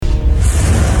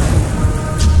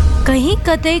कहीँ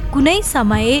कतै कुनै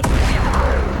समय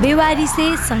बेवारिसे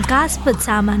शङ्कास्पद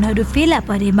सामानहरू फेला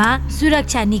परेमा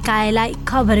सुरक्षा निकायलाई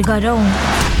खबर गरौँ।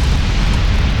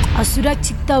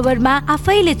 असुरक्षित तवरमा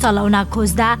आफैले चलाउन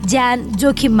खोज्दा ज्यान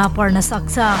जोखिममा पर्न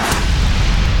सक्छ।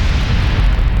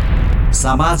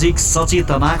 सामाजिक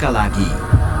सचेतनाका लागि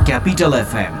capital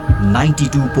FM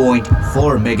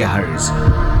 92.4 megahertz.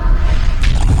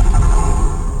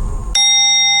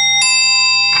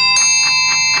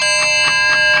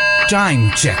 Time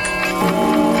check.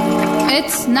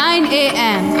 It's 9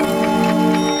 a.m.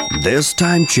 This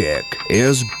time check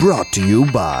is brought to you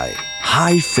by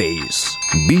High Face.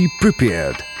 Be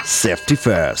prepared. Safety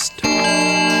first.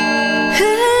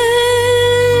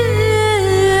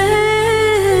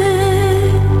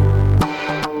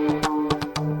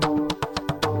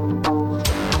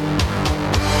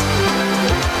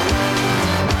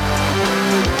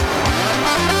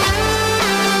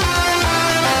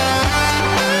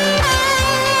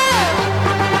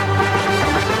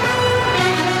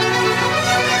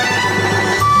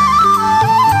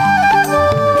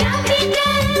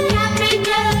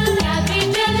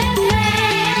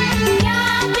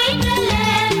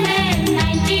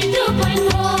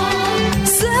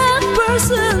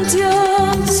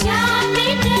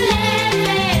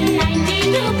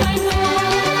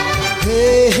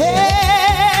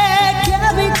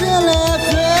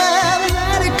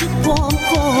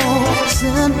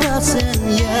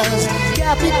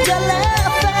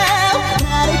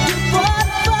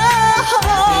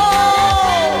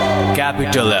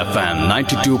 Capital FM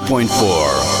 92.4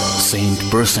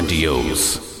 100%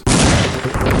 use.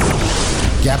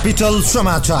 Capital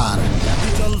समाचार.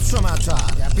 Capital समाचार.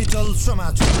 Capital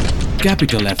समाचार.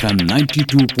 Capital FM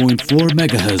 92.4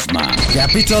 megahertz मा.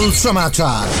 Capital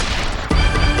समाचार.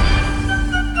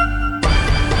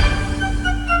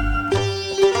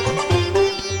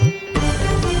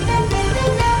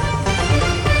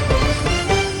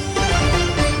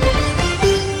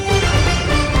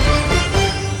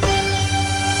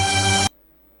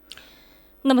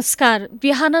 नमस्कार।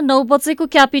 बिहान 9 बजेको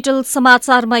capital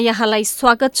समाचारमा यहाँलाई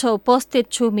स्वागत छ। उपस्थित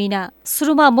छु मीना।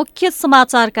 सुरुमा मुख्य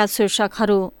समाचारका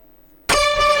शीर्षकहरू।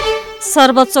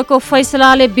 सर्वोच्चको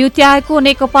फैसलाले बिउत्याएको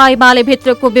नेकपा एमाले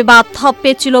भित्रको विवाद थप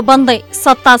पेचिलो बन्दै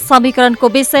सत्ता समीकरणको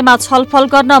विषयमा छलफल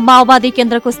गर्न माओवादी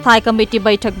केन्द्रको स्थायी कमिटी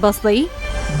बैठक बस्दै।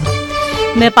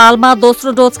 नेपालमा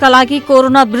दोस्रो डोजका लागि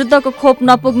कोरोना विरुद्धको खोप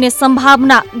नपुग्ने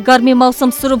सम्भावना। गर्मी मौसम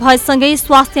सुरु भएसँगै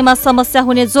स्वास्थ्यमा समस्या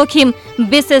हुने जोखिम,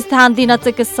 विशेष ध्यान दिन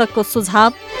चिकित्सकको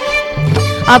सुझाव।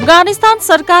 अफगानिस्तान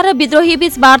सरकार र विद्रोही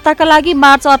बीच वार्ताका लागि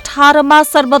मार्च 18मा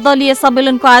सर्वदलीय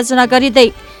सम्मेलनको आयोजना गरिँदै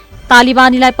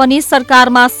तालिबानीलाई पनि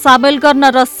सरकारमा सामेल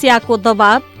गर्न रसियाको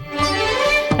दबाव।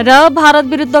 र भारत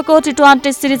विरुद्धको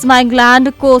टी20 सिरिजमा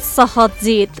इङ्ग्ल्यान्डको सहज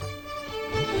जित।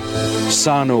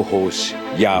 सानो होस्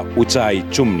या उचाइ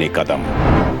चुम्ने कदम,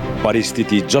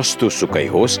 परिस्थिति जस्तो सुकै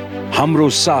होस् हाम्रो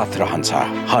साथ रहन्छ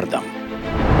हरदम।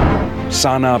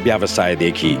 साना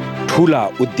व्यवसायदेखि ठूला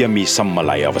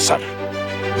उद्यमीसम्मलाई अवसर।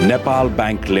 नेपाल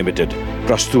बैंक लिमिटेड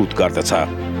प्रस्तुत गर्दछ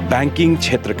बैंकिङ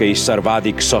क्षेत्रकै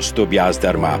सर्वाधिक सस्तो ब्याज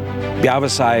दरमा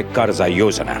व्यवसाय कर्जा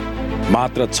योजना।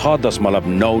 मात्र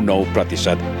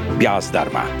 6.99% ब्याज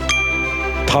दरमा।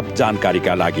 थप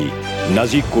जानकारीका लागि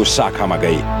नजिकको शाखामा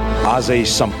गई आजै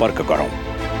सम्पर्क गरौँ।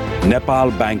 नेपाल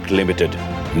बैंक लिमिटेड,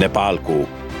 नेपालको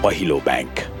पहिलो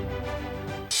बैंक।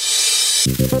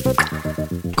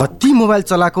 कति मोबाइल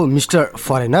चलाएको मिस्टर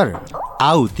फरेनर?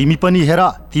 आऊ तिमी पनि हेर,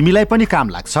 तिमीलाई पनि काम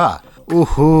लाग्छ।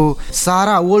 ओहो,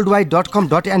 सारा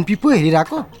worldwide.com.np पो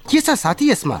हेरिरहेको? के छ साथी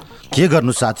यसमा? के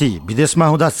गर्नु साथी, विदेशमा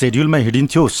हुँदा शेड्युलमा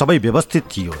हिँडिन्थ्यो, सबै व्यवस्थित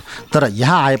थियो। तर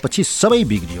यहाँ आएपछि सबै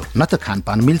बिग्रियो। न त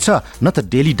खानपान मिल्छ, न त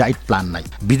डेली डाइट प्लान नै।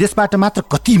 विदेशबाट मात्र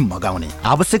कति मगाउने।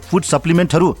 आवश्यक फुड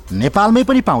सप्लिमेन्टहरू नेपालमै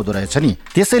पनि पाउँदो रहेछ नि,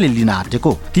 त्यसैले लिन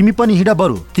आँटेको। तिमी पनि हिँड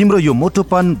बरु। तिम्रो यो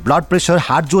मोटोपन, ब्लड प्रेसर,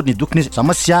 हार्ट जोड्ने दुख्ने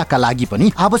समस्याका लागि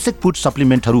पनि आवश्यक फुड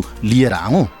सप्लिमेन्टहरू लिएर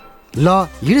आऊ। ल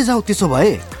हिँडे जाऊ त्यसो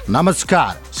भए।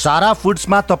 नमस्कार, सारा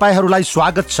फुड्समा तपाईहरूलाई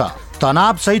स्वागत छ।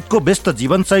 तनाव सहितको व्यस्त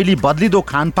जीवनशैली, बदलिदो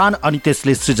खानपान अनि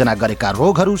त्यसले सृजना गरेका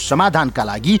रोगहरू समाधानका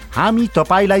लागि हामी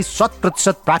तपाईलाई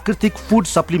 100% प्राकृतिक फुड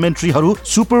सप्लिमेन्ट्रीहरू,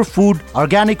 सुपर फुड,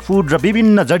 अर्ग्यानिक फुड र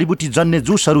विभिन्न जडीबुटी जन्य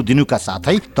जुसहरू दिनुका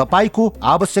साथै तपाईको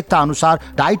आवश्यकता अनुसार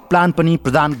डाइट प्लान पनि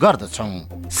प्रदान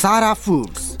गर्दछौँ। Sara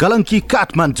foods, Kalanki,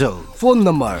 Kathmandu. Phone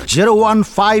number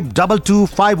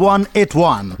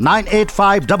 015225181,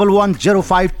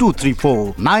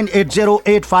 9851105234,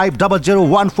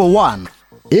 9808500141।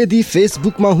 यदि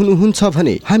फेसबुकमा हुनुहुन्छ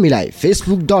भने हामीलाई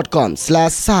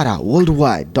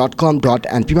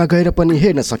facebook.com/saraworldwide.com.np मा गएर पनि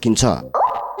हेर्न सकिन्छ।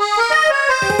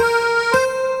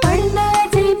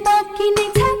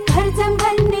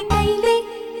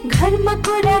 घरमा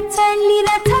कुरा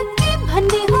चलिरहेछ।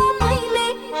 भन्ने हो मैले।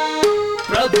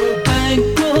 प्रभु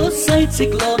ब्याङ्कको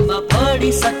शैक्षिक लोनमा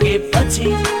पढिसकेपछि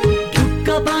ढुक्क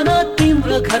बन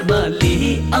तिम्रो घरमा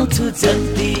लिई आउँछु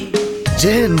जल्दी।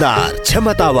 जेहेन्दार,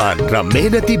 क्षमतावान र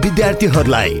मेहनती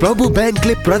विद्यार्थीहरूलाई प्रभु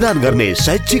ब्याङ्कले प्रदान गर्ने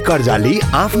शैक्षिक कर्जा लिई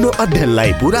आफ्नो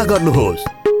अध्ययनलाई पूरा गर्नुहोस्।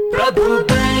 प्रभु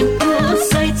ब्याङ्कको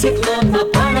शैक्षिक लोनमा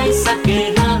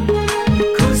पढाइसकेर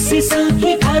खुसी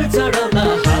सुखी घर चढाउन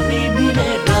हामी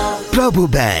मिलेर। प्रभु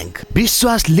ब्याङ्क,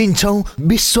 विश्वास लिन्छौँ,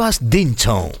 विश्वास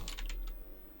दिन्छौँ।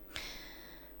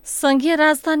 संघीय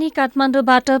राजधानी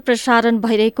काठमाडौँबाट प्रसारण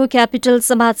भइरहेको क्यापिटल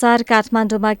समाचार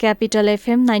काठमाडौँमा क्यापिटल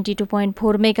एफएम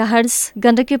 92.4 मेगाहर्ज,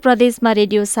 गण्डकी प्रदेशमा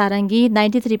रेडियो सारङ्गी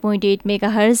 93.8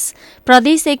 मेगाहर्ज,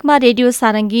 प्रदेश 1 मा रेडियो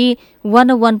सारङ्गी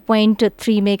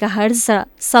 101.3 मेगाहर्ज र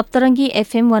सप्तरङ्गी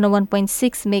एफएम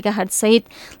 101.6 मेगाहर्ज सहित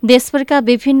देशभरका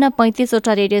विभिन्न 35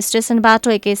 वटा रेडियो स्टेशनबाट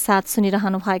एकैसाथ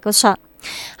सुनिरहनु भएको छ।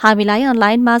 हामीलाई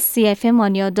अनलाइनमा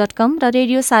cfm.com र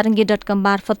रेडियो सारङ्गी.com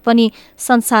मार्फत पनि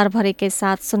संसारभरिकै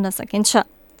साथ सुन्न सकिन्छ।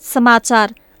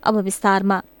 समाचार अब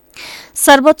विस्तारमा।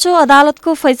 सर्वोच्च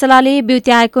अदालतको फैसलाले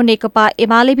बिउत्याएको नेकपा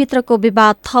एमाले भित्रको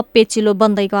विवाद थप पेचिलो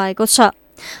बन्दै गएको छ।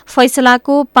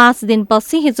 फैसलाको 5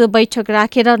 दिनपछि हिजो बैठक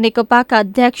राखेर नेकपाका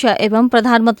अध्यक्ष एवं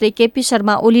प्रधानमन्त्री केपी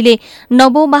शर्मा ओलीले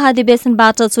 9औं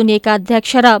महाधिवेशनबाट चुनिएका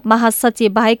अध्यक्ष र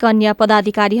महासचिव बाहेक अन्य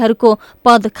पदाधिकारीहरूको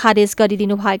पद खारेज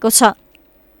गरिदिनु भएको छ।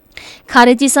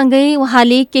 खारेजीसँगै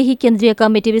उहाँले केही केन्द्रीय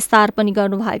कमिटी विस्तार पनि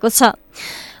गर्नुभएको छ।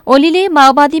 ओलीले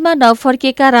माओवादीमा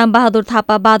नफर्किएका रामबहादुर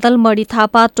थापा बादल, मणि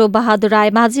थापा, टोपबहादुर राय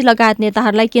माझी लगायत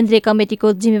नेताहरूलाई केन्द्रीय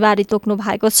कमिटिको जिम्मेवारी तोक्नु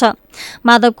भएको छ।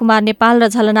 माधव कुमार नेपाल र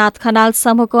झलनाथ खनाल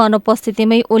समूहको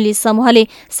अनुपस्थितिमै ओली समूहले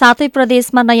 7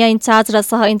 प्रदेशमा नयाँ इन्चार्ज र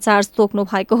सह इन्चार्ज तोक्नु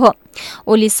भएको हो।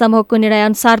 ओली समूहको निर्णय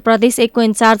अनुसार प्रदेश 1 को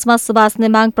इन्चार्जमा सुभाष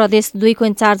नेमाङ, प्रदेश 2 को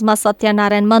इन्चार्जमा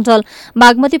सत्यनारायण मण्डल,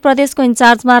 बागमती प्रदेशको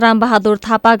इन्चार्जमा रामबहादुर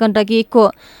थापा, गण्डकी 1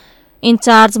 को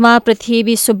इन्चार्जमा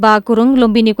पृथ्वी सुब्बा गुरुङ,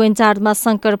 लुम्बिनीको इन्चार्जमा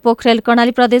शंकर पोखरेल,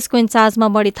 कर्णाली प्रदेशको इन्चार्जमा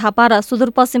मणि थापा र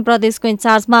सुदूरपश्चिम प्रदेशको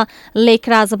इन्चार्जमा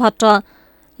लेखराज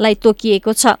भट्टलाई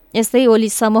तोकिएको छ। यस्तै ओली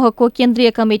समूहको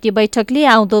केन्द्रीय कमिटी बैठकले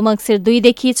आउँदो मङ्सिर 2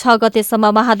 देखि 6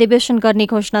 गतेसम्म महाधिवेशन गर्ने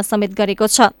घोषणा समेत गरेको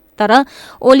छ। तर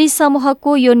ओली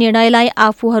समूहको यो निर्णयलाई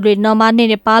आफूहरूले नमान्ने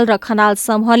नेपाल र खनाल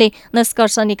समूहले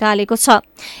निष्कर्ष निकालेको छ।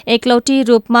 एकलौटी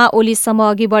रूपमा ओली समूह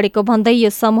अघि बढेको भन्दै यो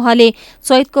समूहले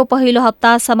चैतको पहिलो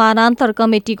हप्ता समानान्तर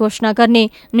कमिटी घोषणा गर्ने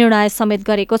निर्णय समेत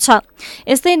गरेको छ।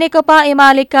 यस्तै नेकपा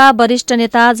एमालेका वरिष्ठ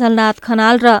नेता झलनाथ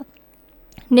खनाल र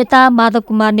नेता माधव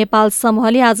कुमार नेपाल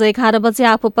समूहले आज 11 बजे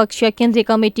आफूपक्षीय केन्द्रीय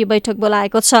कमिटी बैठक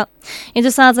बोलाएको छ। हिजो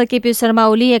साँझ केपी शर्मा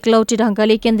ओली एकलौटी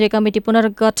ढंगले केन्द्रीय कमिटी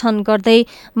पुनर्गठन गर्दै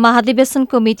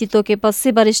महाधिवेशनको मिति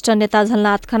तोकेपछि वरिष्ठ नेता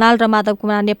झलनाथ खनाल र माधव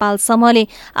कुमार नेपाल समूहले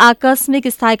आकस्मिक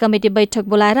स्थायी कमिटी बैठक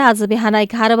बोलाएर आज बिहान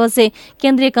 11 बजे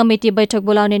केन्द्रीय कमिटी बैठक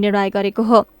बोलाउने निर्णय गरेको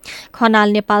हो। खनाल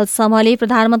नेपाल समूहले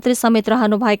प्रधानमन्त्री समेत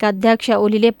रहनुभएका अध्यक्ष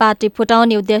ओलीले पार्टी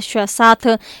फुटाउने उद्देश्य साथ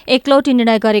एकलौटी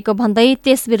निर्णय गरेको भन्दै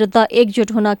त्यस विरुद्ध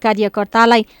एकजुट हुन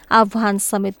कार्यकर्तालाई आह्वान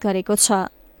समेत गरेको छ।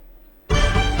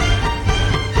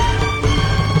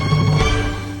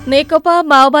 नेकपा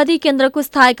माओवादी केन्द्रको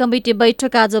स्थायी कमिटी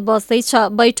बैठक आज बस्दैछ।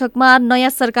 बैठकमा नयाँ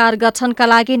सरकार गठनका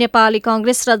लागि नेपाली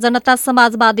कांग्रेस र जनता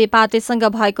समाजवादी पार्टीसँग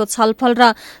भएको छलफल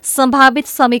र सम्भावित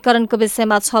समीकरणको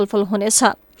विषयमा छलफल हुनेछ।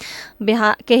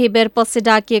 केही बेरपछि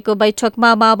डाकिएको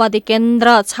बैठकमा माओवादी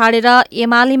केन्द्र छाडेर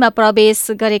एमालेमा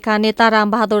प्रवेश गरेका नेता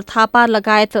रामबहादुर थापा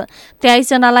लगायत 23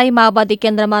 जनालाई माओवादी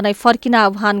केन्द्रमा नै फर्किन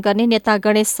आह्वान गर्ने नेता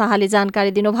गणेश शाहले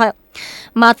जानकारी दिनुभयो।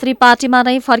 मातृ पार्टीमा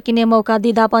नै फर्किने मौका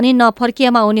दिँदा पनि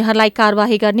नफर्किएमा उनीहरूलाई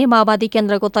कारवाही गर्ने माओवादी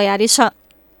केन्द्रको तयारी छ।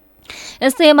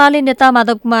 यस्तै एमाले नेता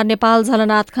माधव कुमार नेपाल,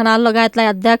 झलनाथ खनाल लगायतलाई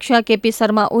अध्यक्ष केपी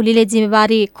शर्मा ओलीले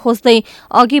जिम्मेवारी खोज्दै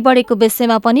अघि बढेको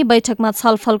विषयमा पनि बैठकमा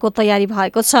छलफलको तयारी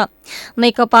भएको छ।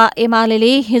 नेकपा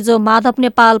एमाले हिजो माधव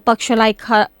नेपाल पक्षलाई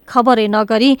खबरै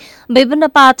नगरी विभिन्न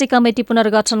पार्टी कमिटी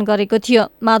पुनर्गठन गरेको थियो।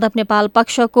 माधव नेपाल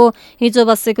पक्षको हिजो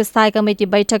बसेको स्थायी कमिटी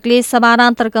बैठकले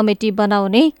समानान्तर कमिटी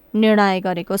बनाउने निर्णय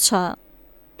गरेको छ।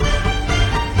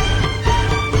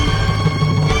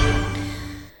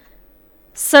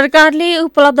 सरकारले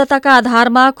उपलब्धताका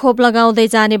आधारमा खोप लगाउँदै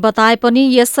जाने बताए पनि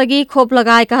यसअघि खोप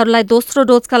लगाएकाहरूलाई दोस्रो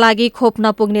डोजका लागि खोप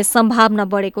नपुग्ने सम्भावना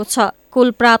बढेको छ।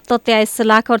 कुल प्राप्त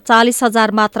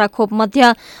 23,48,000 मात्रा खोप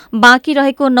मध्ये बाँकी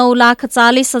रहेको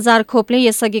 9,40,000 खोपले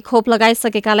यसअघि खोप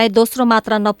लगाइसकेकालाई दोस्रो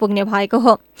मात्रा नपुग्ने भएको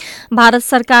हो। भारत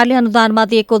सरकारले अनुदानमा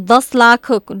दिएको 10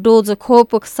 लाख डोज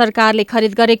खोप सरकारले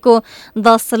खरिद गरेको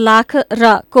 10 लाख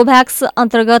र कोभ्याक्स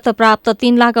अन्तर्गत प्राप्त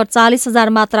 3,48,000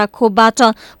 मात्रा खोपबाट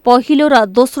पहिलो र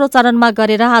दोस्रो चरणमा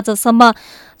गरेर आजसम्म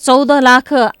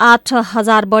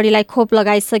 14,08,000 बढीलाई खोप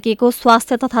लगाइसकेको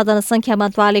स्वास्थ्य तथा जनसङ्ख्या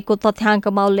मन्त्रालयको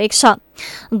तथ्याङ्कमा उल्लेख छ।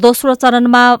 दोस्रो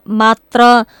चरणमा मात्र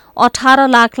 18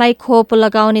 लाखलाई खोप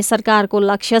लगाउने सरकारको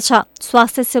लक्ष्य छ।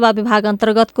 स्वास्थ्य सेवा विभाग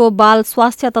अन्तर्गतको बाल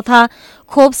स्वास्थ्य तथा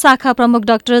खोप शाखा प्रमुख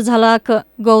डाक्टर झलक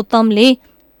गौतमले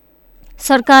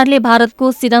सरकारले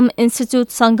भारतको सिरम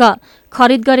इन्स्टिच्युटसँग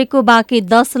खरिद गरेको बाँकी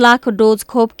 10 लाख डोज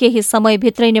खोप केही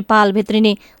समयभित्रै नेपाल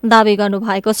भित्रिने दावी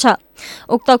गर्नुभएको छ।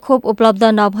 उक्त खोप उपलब्ध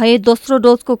नभए दोस्रो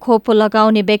डोजको खोप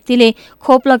लगाउने व्यक्तिले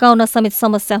खोप लगाउन समेत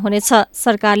समस्या हुनेछ।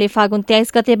 सरकारले फागुन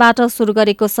 23 गतेबाट सुरु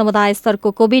गरेको समुदाय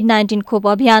स्तरको कोभिड-19 खोप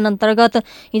अभियान अन्तर्गत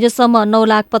हिजोसम्म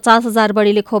 9,50,000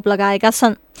 बढीले खोप लगाएका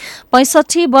छन्।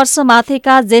 65 वर्ष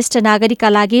माथिका ज्येष्ठ नागरिकका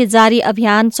लागि जारी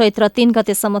अभियान चैत्र 3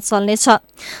 गतेसम्म चल्नेछ।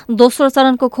 दोस्रो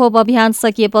चरणको खोप अभियान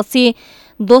सकिएपछि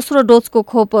दोस्रो डोजको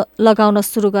खोप लगाउन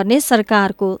सुरु गर्ने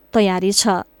सरकारको तयारी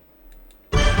छ।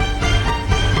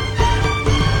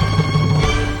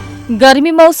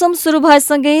 गर्मी मौसम सुरु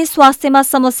भएसँगै स्वास्थ्यमा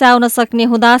समस्या आउन सक्ने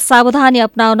हुँदा सावधानी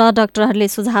अपनाउन डाक्टरहरूले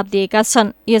सुझाव दिएका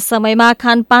छन्। यस समयमा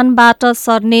खानपानबाट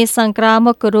सर्ने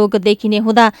संक्रामक रोग देखिने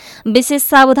हुँदा विशेष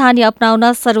सावधानी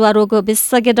अपनाउन सरुवा रोग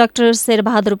विशेषज्ञ डाक्टर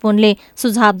शेरबहादुर पुनले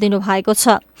सुझाव दिनुभएको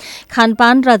छ।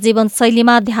 खानपान र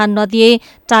जीवनशैलीमा ध्यान नदिए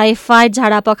टाइफाइड,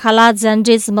 झाडापखाला,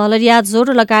 जन्डिस, मलेरिया,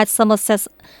 ज्वरो लगायत समस्या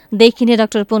देखिने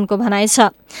डाक्टर पुनको भनाइ छ।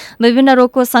 विभिन्न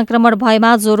रोगको संक्रमण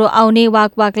भएमा ज्वरो आउने,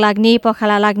 वाकवाक लाग्ने,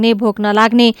 पखाला लाग्ने, भोक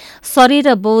नलाग्ने,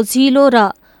 शरीर बोझिलो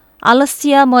र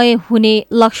आलस्यमय हुने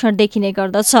लक्षण देखिने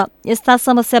गर्दछ। यस्ता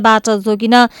समस्याबाट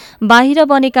जोगिन बाहिर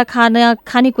बनेका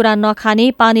खानेकुरा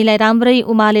नखाने, पानीलाई राम्रै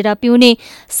उमालेर पिउने,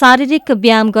 शारीरिक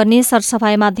व्यायाम गर्ने,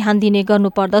 सरसफाइमा ध्यान दिने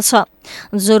गर्नुपर्दछ।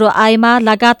 ज्वरो आएमा,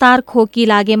 लगातार खोकी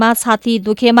लागेमा, छाती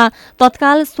दुखेमा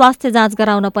तत्काल स्वास्थ्य जाँच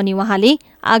गराउन पनि उहाँले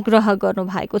आग्रह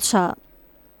गर्नुभएको छ।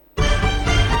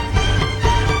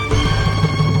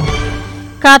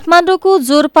 काठमाडौँको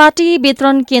जोरपाटी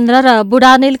वितरण केन्द्र र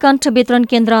बुढानीलकण्ठ वितरण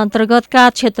केन्द्र अन्तर्गतका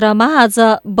क्षेत्रमा आज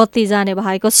बत्ती जाने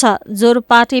भएको छ।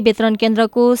 जोरपाटी वितरण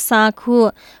केन्द्रको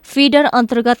साँखु फिडर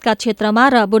अन्तर्गतका क्षेत्रमा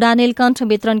र बुढानीलकण्ठ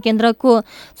वितरण केन्द्रको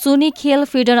चुनीखेल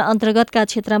फिडर अन्तर्गतका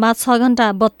क्षेत्रमा 6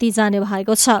 घण्टा बत्ती जाने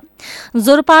भएको छ।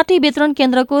 जोरपाटी वितरण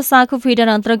केन्द्रको साँखु फिडर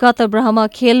अन्तर्गत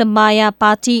ब्रह्मखेल,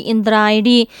 मायापाटी,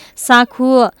 इन्द्रायणी, साँखु,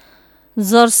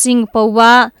 जरसिङ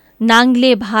पौवा,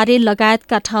 नाङ्ले भारे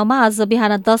लगायतका ठाउँमा आज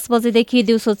बिहान 10 बजेदेखि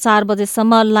दिउँसो 4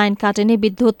 बजेसम्म लाइन काटिने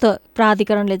विद्युत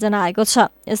प्राधिकरणले जनाएको छ।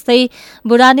 यस्तै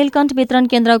बुढानीलकण्ठ वितरण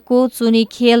केन्द्रको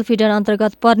चुनीखेल फिडर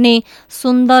अन्तर्गत पर्ने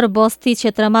सुन्दर बस्ती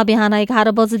क्षेत्रमा बिहान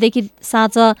 11 बजेदेखि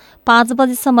साँझ 5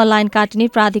 बजेसम्म लाइन काटिने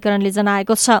प्राधिकरणले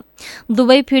जनाएको छ।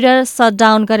 दुवै फिडर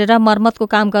सटडाउन गरेर मर्मतको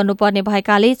काम गर्नुपर्ने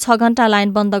भएकाले 6 घण्टा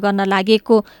लाइन बन्द गर्न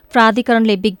लागेको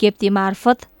प्राधिकरणले विज्ञप्ति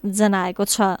मार्फत जनाएको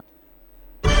छ।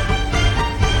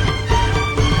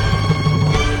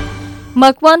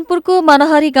 मकवानपुरको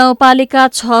मनहरी गाउँपालिका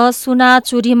 6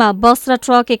 सुनाचुरीमा बस र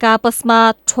ट्रक एक आपसमा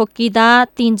ठोकिँदा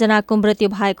 3 जनाको मृत्यु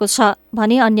भएको छ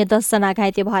भने अन्य 10 जना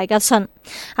घाइते भएका छन्।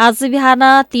 आज बिहान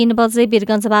 3 बजे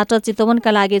वीरगञ्जबाट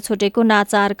चितवनका लागि छुटेको ना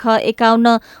 4 ख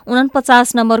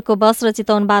 5149 नम्बरको बस र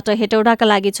चितवनबाट हेटौडाका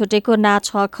लागि छुटेको ना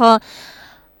 6 ख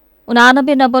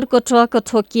 89 नम्बरको ट्रक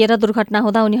ठोकिएर दुर्घटना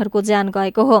हुँदा उनीहरूको ज्यान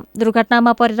गएको हो।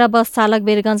 दुर्घटनामा परेर बस चालक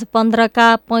वीरगञ्ज 15 का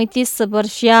 35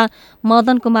 वर्षीय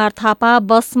मदन कुमार थापा,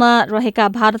 बसमा रहेका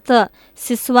भारत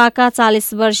सिसुवाका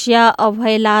 40 वर्षीय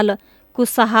अभयलाल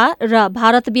कुसाहा र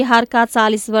भारत बिहारका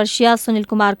 40 वर्षीय सुनिल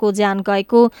कुमारको ज्यान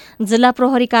गएको जिल्ला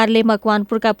प्रहरी कार्यालय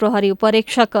मकवानपुरका प्रहरी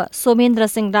उपरीक्षक सोमेन्द्र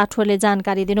सिंह राठोरले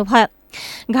जानकारी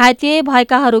दिनुभयो। घाइते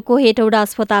भएकाहरूको हेटौडा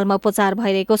अस्पतालमा उपचार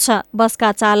भइरहेको छ।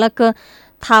 बसका चालक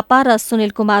थापा र सुनिल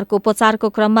कुमारको उपचारको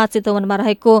क्रममा चितवनमा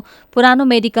रहेको पुरानो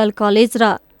मेडिकल कलेज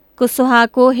र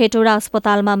कुसुहाको हेटौडा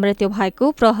अस्पतालमा मृत्यु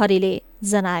भएको प्रहरीले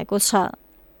जनाएको छ।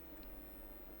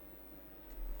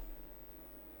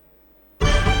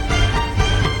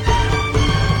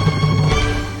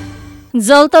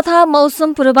 जल तथा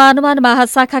मौसम पूर्वानुमान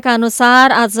महाशाखाका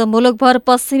अनुसार आज मुलुकभर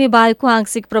पश्चिमी वायुको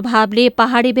आंशिक प्रभावले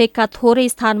पहाड़ी भेगका थोरै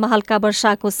स्थानमा हल्का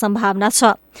वर्षाको सम्भावना छ।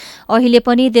 अहिले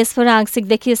पनि देशभर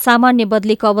आंशिकदेखि सामान्य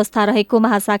बदलीको अवस्था रहेको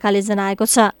महाशाखाले जनाएको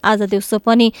छ। आज दिउँसो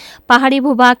पनि पहाड़ी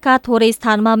भूभागका थोरै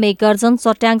स्थानमा मेघगर्जन,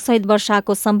 चट्याङसहित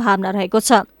वर्षाको सम्भावना रहेको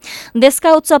छ।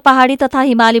 देशका उच्च पहाड़ी तथा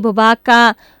हिमाली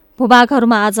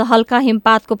भूभागहरूमा आज हल्का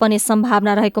हिमपातको पनि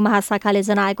सम्भावना रहेको महाशाखाले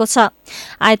जनाएको छ।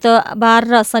 आइतबार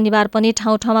र शनिबार पनि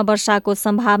ठाउँ ठाउँमा वर्षाको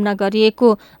सम्भावना गरिएको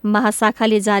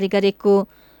महाशाखाले जारी गरेको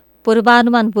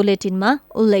पूर्वानुमान बुलेटिनमा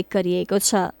उल्लेख गरिएको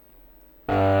छ।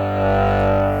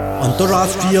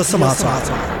 अन्तर्राष्ट्रिय समाचार।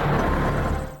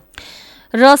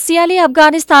 रसियाले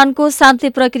अफगानिस्तानको शान्ति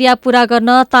प्रक्रिया पूरा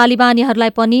गर्न तालिबानीहरूलाई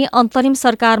पनि अन्तरिम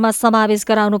सरकारमा समावेश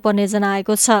गराउनुपर्ने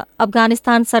जनाएको छ।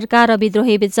 अफगानिस्तान सरकार र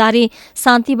विद्रोही बीच जारी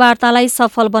शान्ति वार्तालाई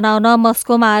सफल बनाउन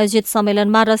मस्कोमा आयोजित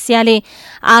सम्मेलनमा रसियाले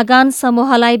आगान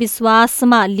समूहलाई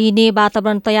विश्वासमा लिने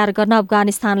वातावरण तयार गर्न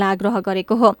अफगानिस्तानलाई आग्रह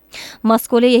गरेको हो।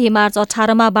 मस्कोले यही मार्च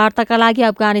 18मा वार्ताका लागि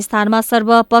अफगानिस्तानमा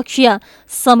सर्वपक्षीय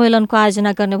सम्मेलनको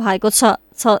आयोजना गर्ने भएको छ।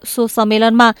 सो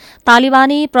सम्मेलनमा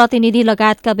तालिबानी प्रतिनिधि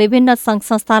लगायतका विभिन्न संघ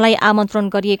संस्थालाई आमन्त्रण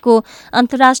गरिएको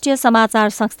अन्तर्राष्ट्रिय समाचार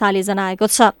संस्थाले जनाएको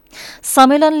छ।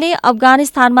 सम्मेलनले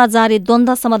अफगानिस्तानमा जारी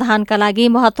द्वन्द्व समाधानका लागि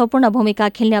महत्वपूर्ण भूमिका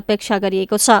खेल्ने अपेक्षा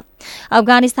गरिएको छ।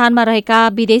 अफगानिस्तानमा रहेका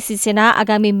विदेशी सेना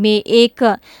आगामी मे 1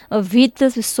 भित्र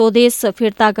स्वदेश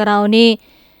फिर्ता गराउने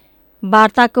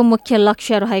वार्ताको मुख्य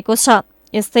लक्ष्य रहेको छ।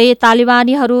 यस्तै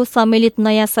तालिबानीहरू सम्मिलित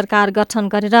नयाँ सरकार गठन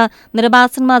गरेर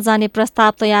निर्वाचनमा जाने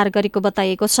प्रस्ताव तयार गरेको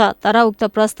बताइएको छ। तर उक्त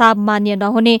प्रस्ताव मान्य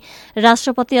नहुने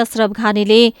राष्ट्रपति अशरफ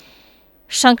घानीले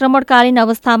संक्रमणकालीन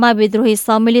अवस्थामा विद्रोही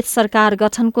सम्मिलित सरकार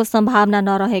गठनको सम्भावना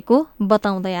नरहेको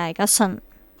बताउँदै आएका छन्।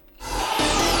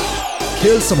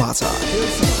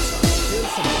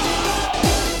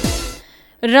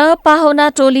 र पाहुना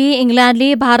टोली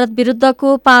इङ्ल्यान्डले भारत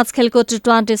विरुद्धको 5 खेलको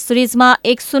टी20 सिरिजमा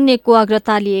 1-0 को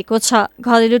अग्रता लिएको छ।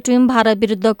 घरेलु टिम भारत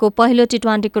विरुद्धको पहिलो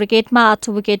टी20 क्रिकेटमा 8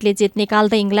 विकेटले जित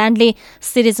निकाल्दै इङ्ल्यान्डले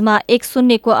सिरिजमा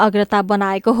 1-0 को अग्रता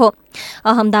बनाएको हो।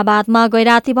 अहमदाबादमा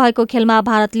गैराती भएको खेलमा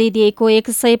भारतले दिएको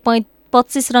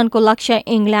 125 रनको लक्ष्य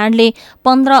इङ्ल्यान्डले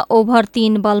 15 ओभर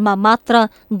 3 बलमा मात्र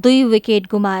 2 विकेट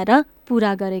गुमाएर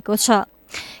पूरा गरेको छ।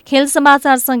 खेल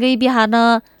समाचारसँगै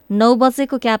बिहान 9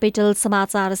 बजेको क्यापिटल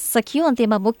समाचार सकियो।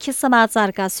 अन्त्यमा मुख्य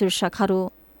समाचारका शीर्षकहरू।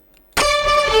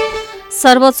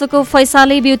 सर्वोच्चको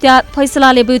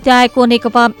फैसलाले ब्युत्याएको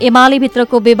नेकपा एमाले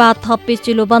भित्रको विवाद थप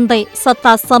पेचिलो बन्दै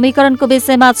सत्ता समीकरणको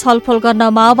विषयमा छलफल गर्न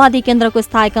माओवादी केन्द्रको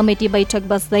स्थायी कमिटी बैठक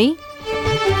बस्दै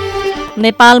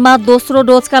नेपालमा दोस्रो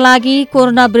डोजका लागि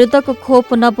कोरोना विरुद्धको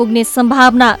खोप नपुग्ने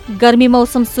सम्भावना, गर्मी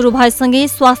मौसम सुरु भएसँगै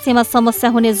स्वास्थ्यमा समस्या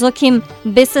हुने जोखिम,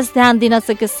 विशेष ध्यान दिन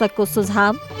चिकित्सकको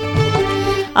सुझाव।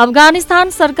 अफगानिस्तान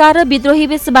सरकार र विद्रोही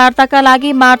बीच वार्ताका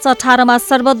लागि मार्च 18मा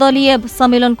सर्वदलीय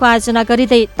सम्मेलनको आयोजना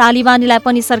गरिँदै तालिबानीलाई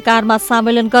पनि सरकारमा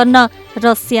सम्मेलन गर्न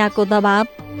रसियाको दबाव।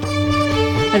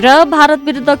 र भारत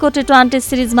विरुद्धको टी20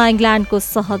 सिरिजमा इङ्ल्यान्डको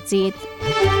सहज जित।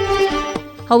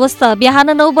 हवस् त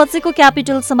बिहान 9 बजेको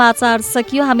क्यापिटल समाचार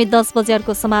सकियो। हामी 10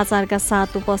 बजेको समाचारका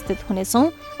साथ उपस्थित हुनेछौँ।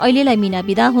 अहिलेलाई मिना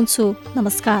बिदा हुन्छु।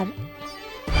 नमस्कार।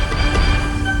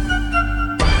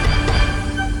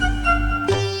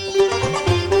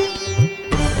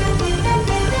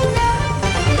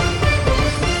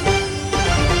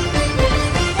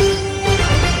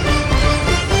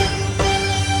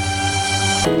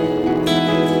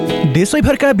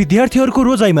 देशैभरका विद्यार्थीहरूको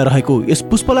रोजाइमा रहेको यस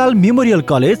पुष्पलाल मेमोरियल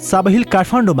कलेज साबहिल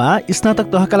काठमाडौँमा स्नातक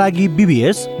तहका लागि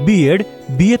बीबीएस, बीएड,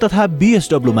 बीए तथा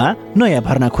बीएसडब्ल्यूमा नयाँ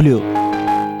भर्ना खुल्यो।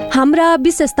 हाम्रा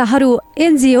विशेषताहरू: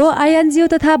 एनजिओ, आइएनजिओ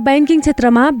तथा ब्याङ्किङ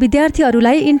क्षेत्रमा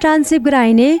विद्यार्थीहरूलाई इन्टर्नसिप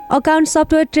गराइने, अकाउन्ट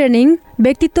सफ्टवेयर ट्रेनिङ,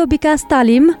 व्यक्तित्व विकास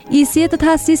तालिम, इसिए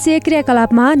तथा सिसिए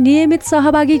क्रियाकलापमा नियमित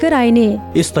सहभागी गराइने।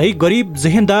 यस्तै गरिब,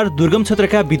 जेहेन्दार, दुर्गम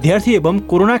क्षेत्रका विद्यार्थी एवं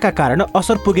कोरोनाका कारण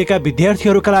असर पुगेका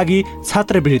विद्यार्थीहरूका लागि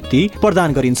छात्रवृत्ति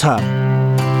प्रदान गरिन्छ।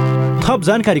 थप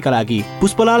जानकारीका लागि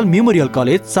Pushpalal memorial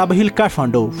college साबहिल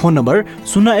Kathmandu. Phone number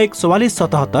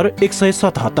 014477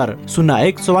 177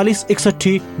 0144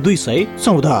 61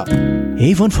 214।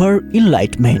 Heaven for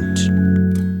इनलाइटमेन्ट।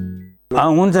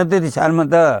 हुन्छ त्यति सालमा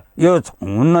त यो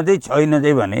हुन्न चाहिँ छैन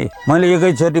चाहिँ भने मैले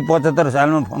एकैचोटि 75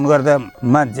 सालमा फोन गर्दा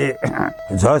मान्छे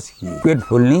झस् पेट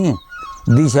फुल्ने,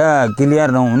 दिशा क्लियर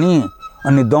नहुने,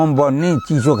 अनि दम बढ्ने,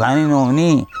 चिसो खाने नहुने,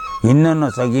 हिँड्न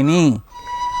नसकिने,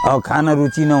 अब खान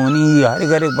रुचि नहुने,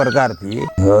 हरेक हरेक प्रकार थिए।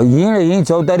 यहीँ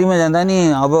चौतारीमा जाँदा नि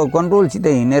अब कन्ट्रोलसित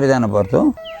हिँडेर जानु पर्थ्यो।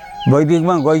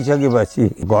 वैदिकमा गइसकेपछि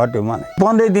घट्यो। मलाई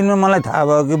 15 दिनमा मलाई थाहा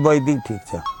भयो कि वैदिक ठिक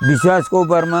छ। विश्वासको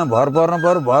उपरमा भर पर्नु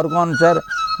पर्यो। भरको अनुसार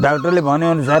डाक्टरले भने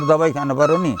अनुसार दबाई खानु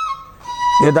पर्यो नि।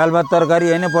 यो दाल भात तरकारी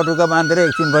होइन पटुका बाँधेर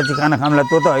एकछिनपछि खाना खामला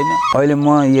त्यो त होइन। अहिले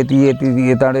म यति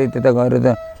यताडै त्यता गएर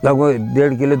त लगभग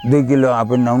 1.5 kilo 2 kilo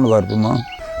up and down गर्छु म।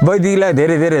 वैदिकलाई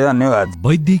धेरै धेरै धन्यवाद।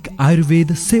 वैदिक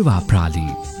आयुर्वेद सेवा प्रणाली,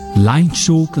 लाइन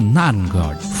चोक,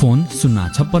 नारायणगढ। फोन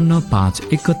 056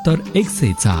 571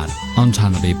 104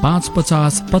 98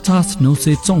 550 50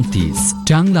 934।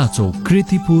 ट्याङ्ला चोक,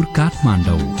 कृतिपुर,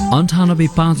 काठमाडौँ 98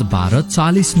 512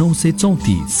 40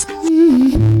 934।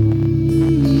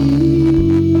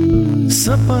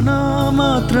 सपना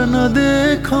मात्र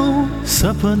नदेखौ,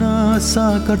 सपना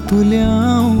साकार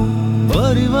तुल्याऊ।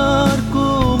 परिवारको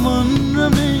मन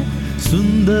में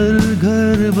सुन्दर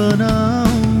घर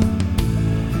बनाऊ।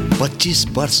 25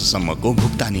 वर्षसम्मको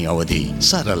भुक्तानी अवधि,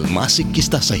 सरल मासिक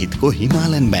किस्ता सहितको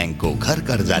हिमालयन ब्याङ्कको घर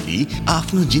कर्जाली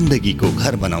आफ्नो जिन्दगीको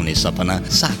घर बनाउने सपना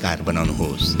साकार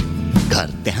बनाउनुहोस्। घर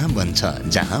त्यहाँ बन्छ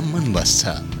जहाँ मन बस्छ।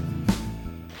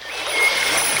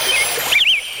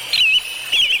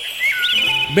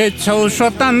 बेच्छौ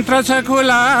स्वतन्त्र छ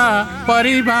खुला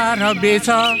परिवार बेच,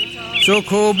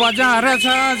 चोखो बजार छ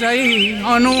जै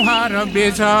अनुहार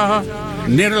बेच,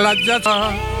 निर्लज्ज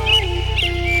छ।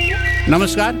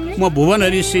 नमस्कार, म भुवन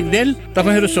हरि सिग्देल।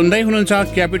 तपाईहरु सुन्दै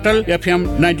हुनुहुन्छ क्यापिटल एफएम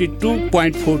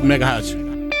 92.4 मेगाहर्ज।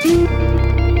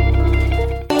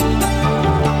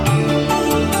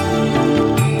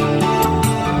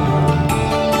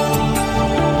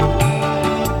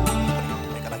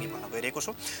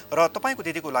 र तपाईको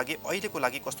दिदीको लागि अहिलेको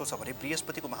लागि कस्तो छ भने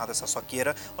बृहस्पतिको महादशा सकिएर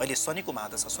अहिले शनिको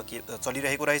महादशा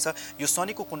चलिरहेको रहेछ। यो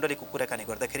शनिको कुण्डलीको कुराकानी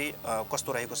गर्दाखेरि कस्तो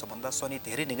रहेको छ भन्दा शनि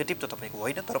धेरै नेगेटिभ त तपाईको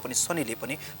होइन, तर पनि शनिले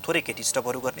पनि थोरै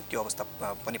डिस्टर्बहरू गर्ने त्यो अवस्था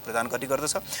पनि प्रदान गर्ने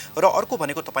गर्दछ। र अर्को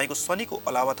भनेको तपाईको शनिको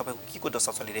अलावा तपाईको के को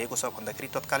दशा चलिरहेको छ भन्दाखेरि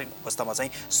तत्कालीन अवस्थामा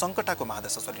चाहिँ सङ्कटाको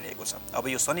महादशा चलिरहेको छ। अब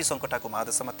यो शनि सङ्कटाको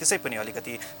महादशामा त्यसै पनि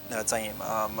अलिकति चाहिँ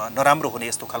नराम्रो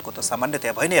हुने यस्तो खालको त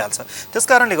सामान्यतया भइ नै हाल्छ।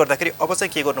 त्यसकारणले गर्दाखेरि अब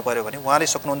चाहिँ के गर्नु पर्यो भने उहाँले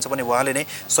सक्नुहुन्छ भने उहाँले नै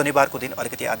शनिबारको दिन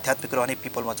अलिकति आध्यात्मिक रहने,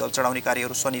 पिपलमा जल चढाउने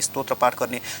कार्यहरू, शनि स्तोत्र पाठ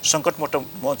गर्ने, सङ्कट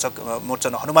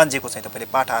मोचन हनुमानजीको चाहिँ तपाईँले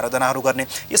पाठ आराधनाहरू गर्ने,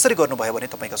 यसरी गर्नुभयो भने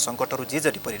तपाईँका सङ्कटहरू जे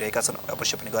जति परिरहेका छन्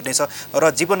अवश्य पनि गर्नेछ र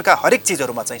जीवनका हरेक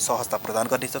चिजहरूमा चाहिँ सहजता प्रदान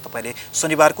गर्नेछ। तपाईँले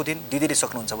शनिबारको दिन दिदीले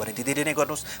सक्नुहुन्छ भने दिदीले नै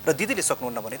गर्नुहोस् र दिदीले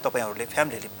सक्नुहुन्न भने तपाईँहरूले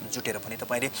फ्यामिलीले जुटेर पनि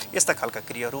तपाईँले यस्ता खालका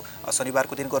क्रियाहरू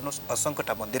शनिबारको दिन गर्नुहोस्।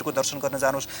 सङ्कटा मन्दिरको दर्शन गर्न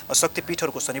जानुहोस्,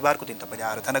 शक्तिपीठहरूको शनिबारको दिन तपाईँले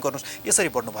आराधना गर्नुहोस्। यसरी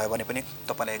बढ्नुभयो भने पनि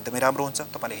तपाईँलाई एकदमै राम्रो हुन्छ।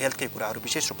 तपाईँले हेल्थकै कुराहरू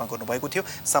विशेष रूपमा गर्नुभएको थियो,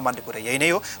 सामान्य कुरा यही नै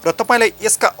हो। र तपाईँलाई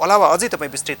यसका अलावा अझै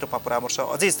तपाईँ विस्तृत रूपमा परामर्श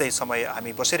अझै चाहिँ समय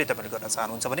हामी बसेरै तपाईँले गर्न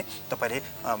चाहनुहुन्छ भने तपाईँले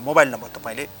मोबाइल नम्बर,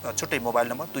 तपाईँले छुट्टै मोबाइल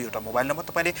नम्बर, दुईवटा मोबाइल नम्बर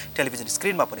तपाईँले टेलिभिजन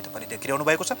स्क्रिनमा पनि तपाईँले देखिरहनु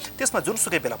भएको छ। त्यसमा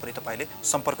जुनसुकै बेला पनि तपाईँले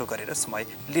सम्पर्क गरेर समय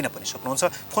लिन पनि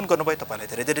सक्नुहुन्छ। फोन गर्नुभयो तपाईँलाई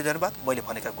धेरै धेरै धन्यवाद। मैले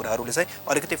भनेका कुराहरूले चाहिँ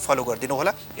अलिकति फलो गरिदिनु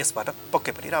होला, यसबाट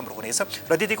पक्कै पनि राम्रो हुनेछ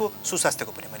र दिदीको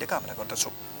सुस्वास्थ्यको पनि मैले कामना गर्दछु।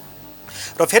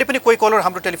 र फेरि पनि कोही कलर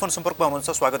हाम्रो टेलिफोन सम्पर्कमा हुनुहुन्छ,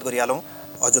 स्वागत गरिहालौँ।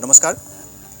 हजुर नमस्कार।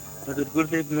 हजुर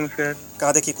गुरुदेव नमस्कार।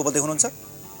 कहाँदेखि को बोल्दै हुनुहुन्छ?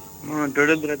 म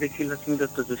डडेलधुरादेखि लक्ष्मी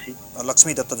दत्त जोशी।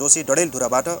 लक्ष्मी दत्त जोशी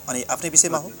डडेलधुराबाट। अनि आफ्नै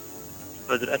विषयमा हो?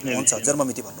 हजुर आफ्नै हुन्छ।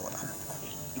 जन्ममिति भन्नु होला।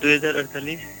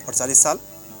 2048 साल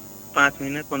 5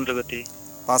 महिना 15 गते।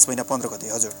 5 महिना 15 गते।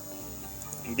 हजुर।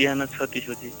 बिहान 36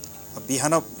 बजे।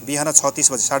 बिहान 36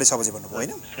 बजे, 6:30 बजे भन्नुभयो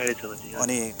होइन? 6:30 बजे।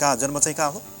 अनि कहाँ जन्म चाहिँ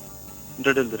कहाँ हो?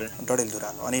 डडेलधुरा।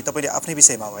 अनि तपाईँले आफ्नै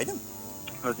विषयमा हो होइन?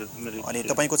 हजुर। अनि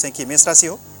तपाईँको चाहिँ के मेष राशि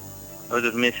हो?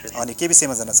 हजुर मेष राशि। अनि के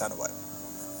विषयमा जान्न चाहनुभयो?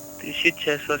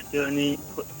 शिक्षा, स्वास्थ्य अनि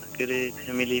के अरे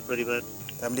फ्यामिली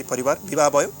परिवार। विवाह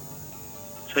भयो?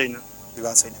 छैन।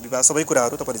 विवाह छैन। विवाह सबै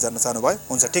कुराहरू तपाईँले जान्न चाहनुभयो।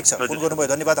 हुन्छ, ठिक छ। फोन गर्नुभयो,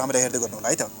 धन्यवाद। हामीलाई हेर्दै गर्नु होला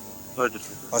है त।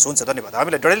 हस्, हुन्छ, धन्यवाद।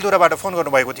 हामीलाई डडेलधुराबाट फोन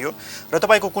गर्नुभएको थियो र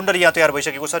तपाईँको कुण्डली यहाँ तयार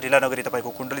भइसकेको छ। ढिला नगरी तपाईँको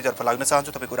कुण्डलीतर्फ लाग्न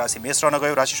चाहन्छु। तपाईँको राशि मेष रहन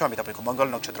गयो। राशि स्वामी तपाईँको मङ्गल,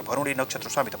 नक्षत्र भरुणी, नक्षत्र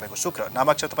स्वामी तपाईँको शुक्र,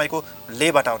 नामाक्षर तपाईँको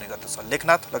लेबाट आउने गर्दछ।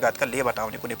 लेखनाथ लगायतका लेबाट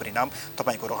आउने कुनै पनि नाम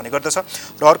तपाईँको रहने गर्दछ।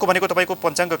 र अर्को भनेको तपाईँको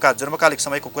पञ्चाङ्गका जन्मकालिक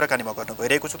समयको कुराकानी म गर्न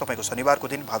गइरहेको छु। तपाईँको शनिबारको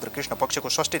दिन भाद्र कृष्ण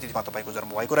पक्षको षष्ठी तिथिमा तपाईँको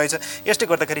जन्म भएको रहेछ। यसले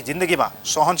गर्दाखेरि जिन्दगीमा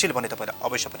सहनशील भन्ने तपाईँलाई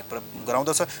अवश्य पनि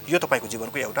गराउँदछ। यो तपाईँको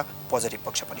जीवनको एउटा पोजिटिभ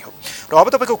पक्ष पनि हो। र अब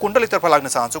तपाईँको कुण्डलीतर्फ लाग्न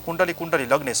चाहन्छु। कुण्डली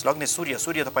लग्नेश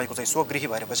सूर्य तपाईँको चाहिँ स्वगृही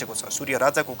भएर बसेको छ। सूर्य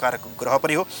राजाको कारक ग्रह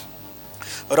पनि हो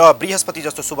र बृहस्पति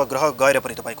जस्तो शुभ ग्रह गएर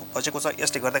पनि तपाईँको बसेको छ।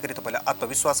 यसले गर्दाखेरि तपाईँलाई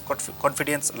आत्मविश्वास,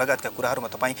 कन्फिडेन्स लगायतका कुराहरूमा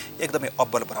तपाईँ एकदमै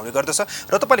अब्बल बनाउने गर्दछ।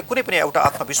 र तपाईँले कुनै पनि एउटा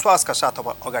आत्मविश्वासका साथ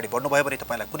अब अगाडि बढ्नुभयो भने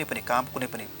तपाईँलाई कुनै पनि काम, कुनै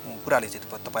पनि कुराले चाहिँ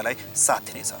तपाईँलाई साथ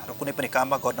दिनेछ। र कुनै पनि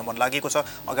काममा गर्न मन लागेको छ,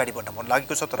 अगाडि बढ्न मन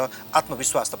लागेको छ, तर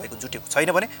आत्मविश्वास तपाईँको जुटेको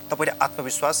छैन भने तपाईँले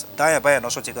आत्मविश्वास दायाँ बायाँ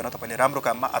नसोचिकन तपाईँले राम्रो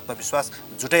काममा आत्मविश्वास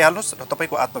जुटाइहाल्नुहोस् र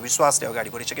तपाईँको आत्मविश्वासले अगाडि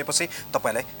बढिसकेपछि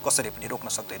तपाईँलाई कसैले पनि रोक्न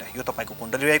सक्दैन। यो तपाईँको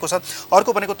कुण्डली रहेको छ।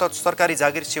 अर्को भनेको सरकारी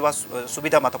जागिर सेवा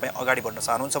सुविधामा तपाईँ अगाडि बढ्न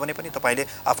चाहनुहुन्छ भने पनि तपाईँले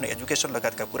आफ्नो एजुकेसन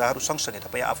लगायतका कुराहरू सँगसँगै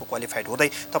तपाईँ आफू क्वालिफाइड हुँदै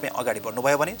तपाईँ अगाडि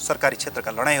बढ्नुभयो भने सरकारी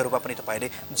क्षेत्रका लडाइँहरूमा पनि तपाईँले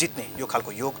जित्ने यो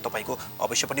खालको योग तपाईँको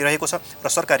अवश्य पनि रहेको छ। र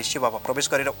सरकारी सेवामा प्रवेश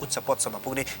गरेर उच्च पदसम्म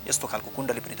पुग्ने यस्तो खालको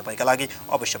कुण्डली पनि तपाईँका लागि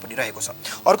अवश्य पनि रहेको छ।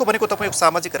 अर्को भनेको तपाईँ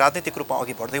सामाजिक राजनीतिक रूपमा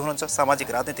अघि बढ्दै हुनुहुन्छ, सामाजिक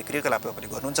राजनीतिक क्रियाकलाप पनि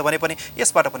गर्नुहुन्छ भने पनि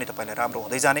यसबाट पनि तपाईँलाई राम्रो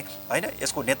हुँदै जाने होइन,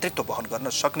 यसको नेतृत्व वहन गर्न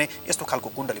सक्ने यस्तो खालको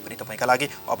कुण्डली पनि तपाईँका लागि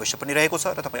अवश्य पनि रहेको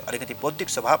छ। र तपाईँ अलिकति बौद्धिक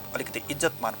स्वभाव, अलिकति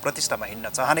इज्जतमान प्रतिष्ठामा हिँड्न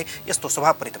चाहने यस्तो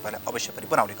स्वभाव पनि तपाईँलाई अवश्य पनि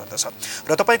बनाउने गर्दछ।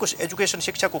 र तपाईँको एजुकेसन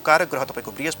शिक्षाको कारक ग्रह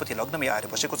तपाईँको बृहस्पति लग्नमै आएर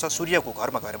बसेको छ, सूर्यको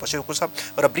घरमा गएर बसेको छ।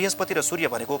 र बृहस्पति र सूर्य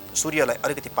भनेको सूर्यलाई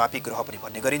अलिकति पापी ग्रह पनि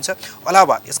भन्ने गरिन्छ।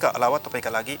 यसका अलावा तपाईँका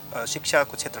लागि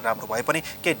शिक्षाको क्षेत्र राम्रो भए पनि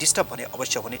केही डिस्टर्ब भने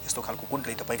अवश्य हुने यस्तो खालको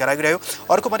कुण्डली तपाईँका लागि रह्यो।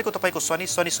 अर्को भनेको तपाईँको शनि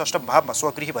षष्ठम भावमा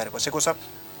स्वगृही भएर बसेको छ।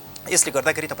 यसले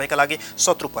गर्दाखेरि तपाईँका लागि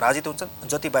शत्रु पराजित हुन्छन्।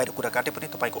 जति बाहिर कुरा काटे पनि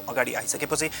तपाईँको अगाडि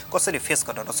आइसकेपछि कसैले फेस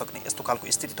गर्न नसक्ने यस्तो खालको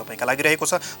स्थिति तपाईँका लागि रहेको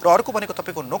छ। र अर्को भनेको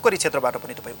तपाईँको नोकरी क्षेत्रबाट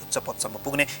पनि तपाईँ उच्च पदसम्म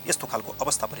पुग्ने यस्तो खालको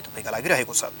अवस्था पनि तपाईँका लागि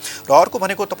रहेको छ। र अर्को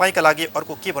भनेको तपाईँका लागि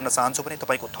अर्को के भन्न चाहन्छु भने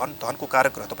तपाईँको धनको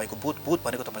कारक र तपाईँको बुध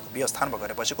भनेको तपाईँको व्यवस्थानमा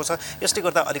गएर बसेको छ। यसले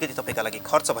गर्दा अलिकति तपाईँका लागि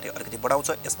खर्च भने अलिकति बढाउँछ।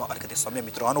 यसमा अलिकति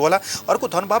संयमित रहनुहोला। अर्को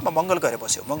धनभावमा मङ्गल गएर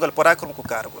बस्यो। मङ्गल पराक्रमको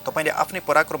कारक हो। तपाईँले आफ्नै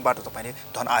पराक्रमबाट तपाईँले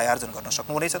धन आयोजन गर्न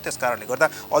सक्नुहुनेछ। त्यस कारणले गर्दा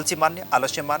अल्छी मान्ने,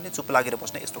 आलस्य मान्ने, चुप लागेर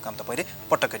बस्ने यस्तो काम तपाईँले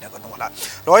पटक्कै नगर्नुहोला।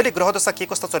 र अहिले ग्रहदशा के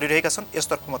कस्ता चलिरहेका छन्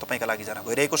यसतर्फ म तपाईँका लागि जान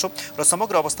गइरहेको छु। र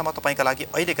समग्र अवस्थामा तपाईँका लागि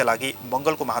अहिलेका लागि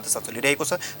मङ्गलको महादशा चलिरहेको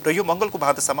छ। र यो मङ्गलको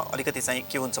महादशामा अलिकति चाहिँ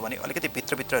के हुन्छ भने अलिकति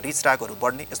भित्रभित्र रिसरागहरू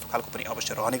बढ्ने यस्तो खालको पनि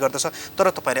अवश्य रहने गर्दछ। तर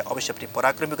तपाईँले अवश्य पनि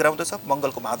पराक्रमी गराउँदछ।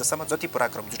 मङ्गलको महादशामा जति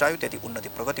पराक्रम जुटायो त्यति उन्नति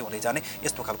प्रगति हुँदै जाने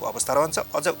यस्तो खालको अवस्था रहन्छ।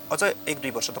 अझ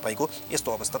 1-2 वर्ष तपाईँको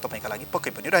यस्तो अवस्था तपाईँका लागि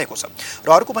पक्कै पनि रहेको छ। र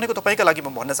अर्को भनेको तपाईँका लागि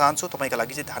म भन्न चाहन्छु तपाईँका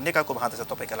लागि चाहिँ धान्यकाको महादशा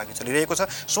तपाईँका लागि चलिरहेको छ।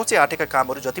 सोचे आँटेका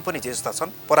कामहरू जति पनि जे जस्ता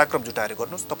छन् पराक्रम जुटाएर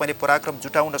गर्नुहोस्। तपाईँले पराक्रम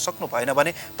जुटाउन सक्नु भएन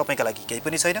भने तपाईँका लागि केही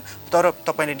पनि छैन। तर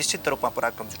तपाईँले निश्चित रूपमा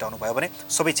पराक्रम जुटाउनु भयो भने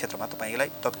सबै क्षेत्रमा तपाईँलाई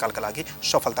तत्कालका लागि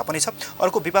सफलता पनि छ।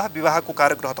 अर्को विवाहको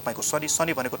कारक ग्रह तपाईँको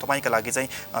शनि भनेको तपाईँका लागि चाहिँ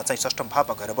षष्ठम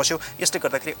भावमा गएर बस्यो। यसले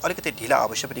गर्दाखेरि अलिकति ढिला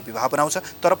अवश्य पनि विवाह बनाउँछ।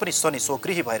 तर पनि शनि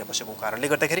स्वगृही भएर बसेको कारणले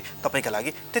गर्दाखेरि तपाईँका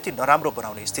लागि त्यति नराम्रो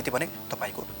बनाउने स्थिति भने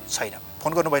तपाईँको छैन।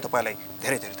 फोन गर्नुभयो तपाईँलाई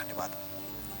धेरै धेरै धन्यवाद।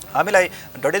 हामीलाई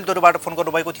डडेलधुराबाट फोन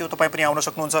गर्नुभएको थियो। तपाईँ पनि आउन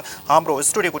सक्नुहुन्छ। हाम्रो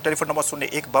स्टुडियोको टेलिफोन नम्बर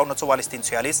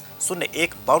 0152444346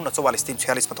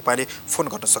 0152444346मा तपाईँले फोन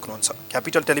गर्न सक्नुहुन्छ।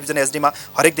 क्यापिटल टेलिभिजन एचडीमा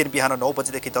हरेक दिन बिहान 9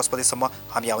 बजेदेखि 10 बजेसम्म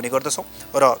हामी आउने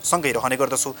गर्दछौँ र सँगै रहने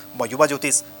गर्दछु म युवा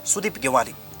ज्योतिष सुदीप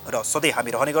गेवाली र सधैँ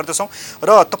हामी रहने गर्दछौँ।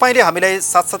 र तपाईँले हामीलाई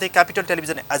साथसाथै क्यापिटल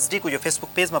टेलिभिजन एचडीको यो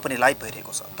फेसबुक पेजमा पनि लाइभ भइरहेको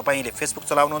छ। तपाईँले फेसबुक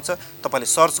चलाउनुहुन्छ, तपाईँले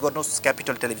सर्च गर्नुहोस्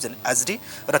क्यापिटल टेलिभिजन एचडी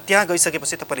र त्यहाँ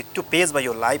गइसकेपछि तपाईँले त्यो पेजमा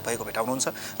यो लाइभ भएको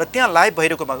भेटाउनुहुन्छ। र त्यहाँ लाइभ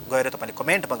भइरहेकोमा गएर तपाईँले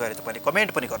कमेन्टमा गएर तपाईँले कमेन्ट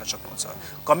पनि गर्न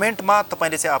सक्नुहुन्छ। कमेन्टमा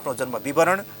तपाईँले चाहिँ आफ्नो जन्म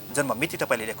विवरण, जन्म मिति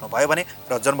तपाईँले लेख्नुभयो भने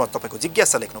र जन्म तपाईँको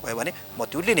जिज्ञासा लेख्नुभयो भने म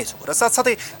त्यो लिनेछु। र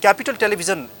साथसाथै क्यापिटल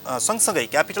टेलिभिजन सँगसँगै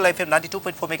क्यापिटल एफएम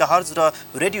 92.4 मेगाहर्ज र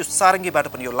रेडियो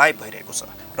सारङ्गीबाट पनि यो लाइभ भइरहेको छ।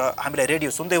 र हामीलाई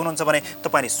रेडियो सुन्दै हुनुहुन्छ भने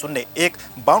तपाईँले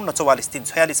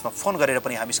 0152444346मा फोन गरेर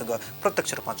पनि हामीसँग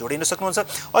प्रत्यक्ष रूपमा जोडिन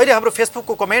सक्नुहुन्छ। अहिले हाम्रो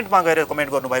फेसबुकको कमेन्टमा गएर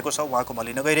कमेन्ट गर्नुभएको छ, उहाँको म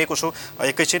लिन गइरहेको छु।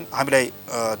 एकैछिन हामीलाई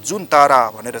जुन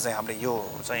तारा भनेर चाहिँ हामीले यो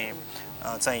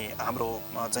चाहिँ हाम्रो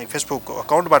चाहिँ फेसबुक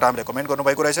अकाउन्टबाट हामीले कमेन्ट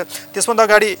गर्नुभएको रहेछ। त्यसभन्दा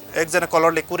अगाडि एकजना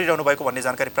कलरले कुरिरहनु भएको भन्ने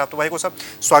जानकारी प्राप्त भएको छ।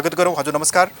 स्वागत गरौँ। हजुर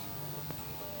नमस्कार।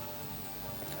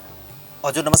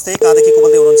 हजुर नमस्ते, कहाँदेखि को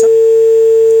बोल्दै हुनुहुन्छ?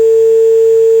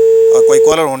 कोही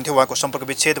कलर हुनुहुन्थ्यो, उहाँको सम्पर्क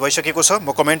विच्छेद भइसकेको छ।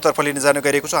 म कमेन्टतर्फ लिन जान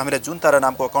गइरहेको छु। हामीलाई जुन तारा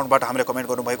नामको अकाउन्टबाट हामीले कमेन्ट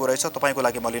गर्नुभएको रहेछ, तपाईँको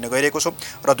लागि म लिन गइरहेको छु।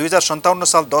 र 2057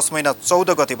 साल 10 महिना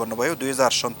 14 गते भन्नुभयो।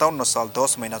 2057 साल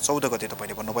 10 महिना 14 गते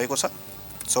तपाईँले भन्नुभएको छ।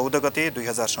 14 गते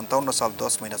 2057 साल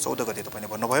 10 महिना 14 गते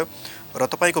तपाईँले भन्नुभयो। र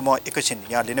तपाईँको म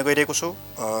एकैछिन यहाँ लिन गइरहेको छु।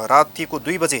 रातिको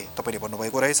 2 बजे तपाईँले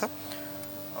भन्नुभएको रहेछ।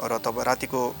 र तपाईँ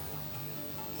रातिको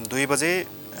 2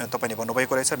 बजे तपाईँले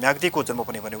भन्नुभएको रहेछ। म्याग्दीको जन्म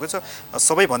पनि भनेको छ।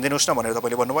 सबै भनिदिनुहोस् न भनेर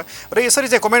तपाईँले भन्नुभयो। र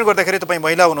यसरी चाहिँ कमेन्ट गर्दाखेरि तपाईँ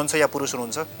महिला हुनुहुन्छ या पुरुष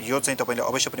हुनुहुन्छ यो चाहिँ तपाईँले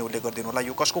अवश्य पनि उल्लेख गरिदिनु होला।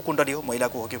 यो कसको कुण्डली हो,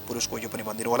 महिलाको हो कि पुरुषको, यो पनि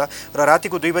भनिदिनु होला। र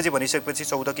रातिको 2 बजे भनिसकेपछि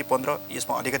 14 कि 15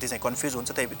 यसमा अलिकति चाहिँ कन्फ्युज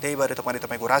हुन्छ। त्यही भएर तपाईँले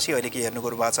तपाईँको राशि अहिले के हेर्नु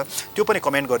गर्नुभएको छ त्यो पनि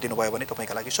कमेन्ट गरिदिनु भयो भने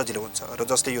तपाईँका लागि सजिलो हुन्छ। र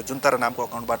जस्तै यो जुन तारा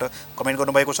नामको अकाउन्टबाट कमेन्ट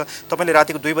गर्नुभएको छ, तपाईँले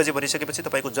रातिको 2 बजे भनिसकेपछि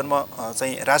तपाईँको जन्म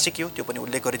चाहिँ राशि के हो त्यो पनि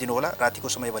उल्लेख गरिदिनु होला।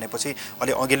 रातिको समय भनेपछि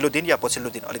अलि अघिल्लो दिन या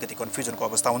पछिल्लो दिन अलिकति कन्फ्युजनको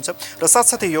अवस्था हुन्छ। र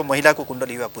साथसाथै यो महिलाको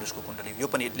कुण्डली या पुरुषको कुण्डली यो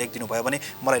पनि लेखिदिनु भयो भने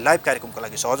मलाई लाइभ कार्यक्रमको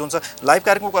लागि सहज हुन्छ। लाइभ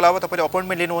कार्यक्रमको अलावा तपाईँले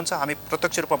अपोइन्टमेन्ट लिनुहुन्छ, हामी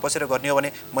प्रत्यक्ष रूपमा बसेर गर्ने हो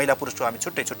भने महिला पुरुषको हामी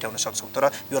छुट्टै छुट्याउन सक्छौँ।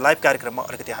 तर यो लाइभ कार्यक्रममा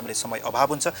अलिकति हामीले समय अभाव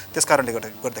हुन्छ। त्यस कारणले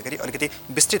गर्दाखेरि अलिकति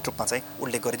विस्तृत रूपमा चाहिँ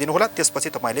उल्लेख गरिदिनु होला। त्यसपछि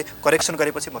तपाईँले करेक्सन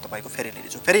गरेपछि म तपाईँको फेरि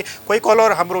लिनेछु। फेरि कोही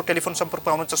कलर हाम्रो टेलिफोन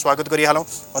सम्पर्कमा हुनुहुन्छ, स्वागत गरिहालौँ।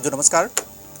 हजुर नमस्कार।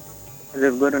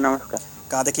 हजुर गुरु नमस्कार।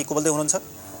 कहाँदेखि को बोल्दै हुनुहुन्छ?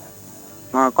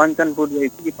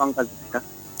 कञ्चनपुरदेखि पङ्कज विष्ट।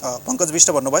 पङ्कज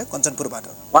विष्ट भन्नुभयो कञ्चनपुरबाट।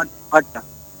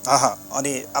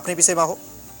 अनि आफ्नै विषयमा हो?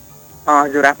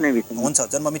 हजुर आफ्नै विषय हुन्छ।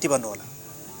 जन्म मिति भन्नु होला।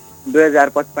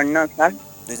 2055 साल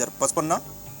 2055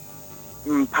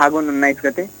 फागुन 19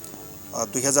 गते।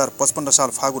 2055 साल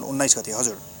फागुन 19 गते।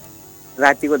 हजुर।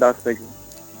 रातिको 10 बजे।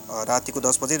 रातिको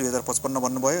 10 बजे 2055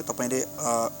 भन्नुभयो तपाईँले।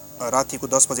 रातिको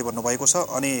 10 बजे भन्नुभएको छ।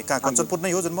 अनि कहाँ कञ्चनपुर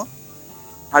नै हो जन्म?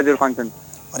 हजुर कञ्चनपुर।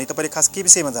 अनि तपाईँले खास के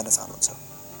विषयमा जान चाहनुहुन्छ?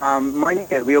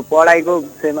 मैले यो पढाइको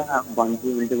विषयमा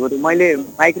भन्छु।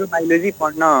 मैले माइक्रोबायोलोजी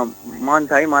पढ्न मन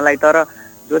छ है मलाई, तर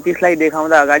ज्योतिषलाई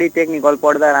देखाउँदा अगाडि टेक्निकल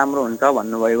पढ्दा राम्रो हुन्छ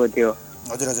भन्नुभएको थियो।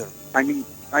 हजुर हजुर।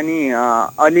 अनि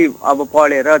अलि अब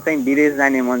पढेर चाहिँ विदेश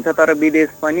जाने मन छ, तर विदेश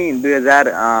पनि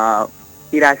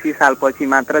 2083 सालपछि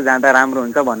मात्र जाँदा राम्रो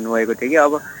हुन्छ भन्नुभएको थियो कि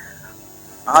अब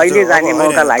अहिले जाने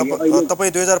मौका लाग्यो।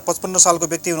 तपाईँ 2055 सालको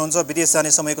व्यक्ति हुनुहुन्छ, विदेश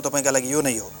जाने समयको तपाईँका लागि यो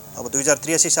नै हो। अब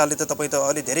 2083 सालले त तपाईँ त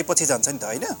अलि धेरै पछि जान्छ नि त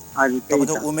होइन?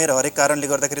 तपाईँको उमेर हरेक कारणले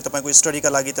गर्दाखेरि तपाईँको स्टडीका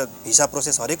लागि त भिसा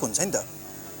प्रोसेस हरेक हुन्छ नि त।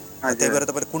 त्यही भएर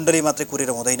तपाईँले कुण्डली मात्रै कुरेर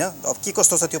हुँदैन। अब के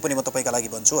कस्तो छ त्यो पनि म तपाईँका लागि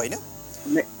भन्छु होइन।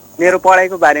 मेरो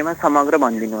पढाइको बारेमा समग्र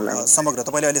भनिदिनु होला। समग्र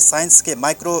तपाईँले अहिले साइन्स के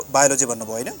माइक्रोबायोलोजी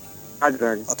भन्नुभयो होइन? हजुर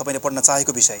हजुर। तपाईँले पढ्न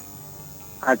चाहेको विषय?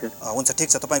 हजुर। हुन्छ ठिक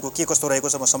छ, तपाईँको के कस्तो रहेको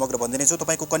छ म समग्र भनिदिनेछु।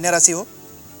 तपाईँको कन्या राशि हो?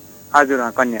 हजुर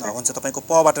कन्या। हुन्छ, तपाईँको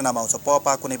पबाट नाम आउँछ,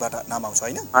 पा कुनैबाट नाम आउँछ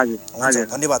होइन? हजुर। हुन्छ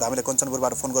धन्यवाद, हामीले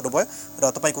कञ्चनपुरबाट फोन गर्नुभयो र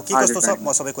तपाईँको के कस्तो छ म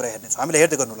सबै कुरा हेर्नेछु। हामीले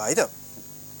हेर्दै गर्नु होला है त।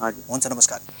 हजुर हुन्छ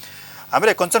नमस्कार।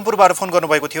 हामीले कञ्चनपुरबाट फोन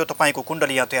गर्नुभएको थियो। तपाईँको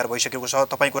कुण्डली यहाँ तयार भइसकेको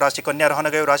छ। तपाईँको राशि कन्या रहन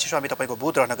गयो, राशि स्वामी तपाईँको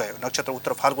बुध रहन गयो, नक्षत्र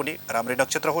उत्तर फाल्गुनी राम्रै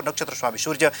नक्षत्र हो, नक्षत्र स्वामी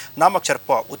सूर्य, नाम अक्षर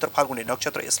प, उत्तर फाल्गुनी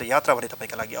नक्षत्र, यसले यात्रा भने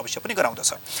तपाईँका लागि अवश्य पनि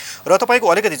गराउँदछ। र तपाईँको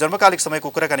अलिकति जन्मकालिक समयको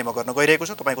कुराकानी म गर्न गइरहेको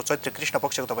छु। तपाईँको चैत्र कृष्ण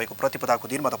पक्षको तपाईँको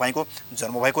प्रतिपदाको दिनमा तपाईँको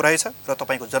जन्म भएको रहेछ र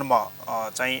तपाईँको जन्म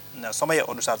चाहिँ समय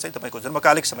अनुसार चाहिँ तपाईँको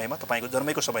जन्मकालिक समयमा तपाईँको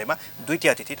जन्मेको समयमा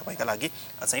द्वितीया तिथि तपाईँका लागि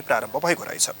चाहिँ प्रारम्भ भएको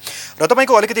रहेछ। र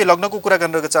तपाईँको अलिकति लग्नको कुरा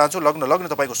गर्न चाहन्छु।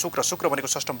 लग्न तपाईँको शुक्र भनेको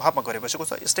षष्ठम भावमा गरे बसेको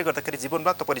छ। यसले गर्दाखेरि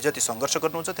जीवनमा तपाईँले जति सङ्घर्ष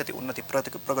गर्नुहुन्छ त्यति उन्नति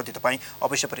प्रगति तपाईँ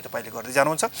अवश्य पनि तपाईँले गर्दै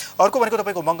जानुहुन्छ। अर्को भनेको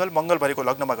तपाईँको मङ्गल भनेको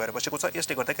लग्नमा गएर बसेको छ।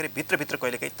 यसले गर्दाखेरि भित्रभित्र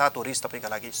कहिलेकाहीँ तातो रिस तपाईँका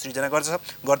लागि सृजना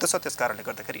गर्दछ। त्यस कारणले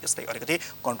गर्दाखेरि यसलाई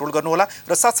अलिकति कन्ट्रोल गर्नुहोला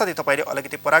र साथसाथै तपाईँले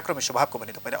अलिकति पराक्रमी स्वभावको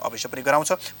पनि तपाईँले अवश्य पनि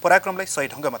गराउँछ। पराक्रमलाई सही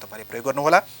ढङ्गमा तपाईँले प्रयोग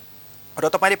गर्नुहोला र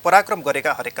तपाईँले पराक्रम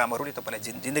गरेका हरेक कामहरूले तपाईँलाई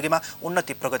जिन्दगीमा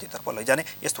उन्नति प्रगतितर्फ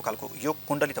लैजाने यस्तो खालको यो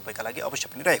कुण्डली तपाईँका लागि अवश्य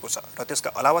पनि रहेको छ। र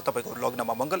त्यसका अलावा तपाईँको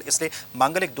लग्नमा मङ्गल, यसले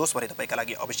माङ्गलिक दोष भने तपाईँका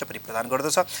लागि अवश्य पनि प्रदान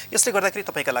गर्दछ। यसले गर्दाखेरि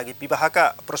तपाईँका लागि विवाहका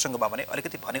प्रसङ्गमा भने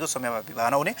अलिकति भनेको समयमा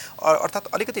विवाह नहुने अर्थात्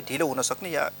अलिकति ढिलो हुन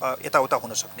सक्ने या यताउता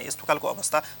हुन सक्ने यस्तो खालको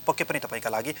अवस्था पक्कै पनि तपाईँका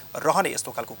लागि रहने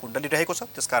यस्तो खालको कुण्डली रहेको छ।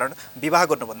 त्यसकारण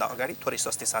विवाह गर्नुभन्दा अगाडि थोरै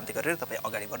स्वस्ति शान्ति गरेर तपाईँ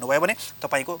अगाडि बढ्नुभयो भने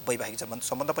तपाईँको वैवाहिक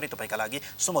सम्बन्ध पनि तपाईँका लागि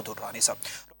सुमधुर रहनेछ।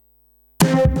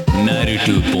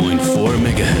 92.4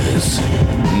 megahertz.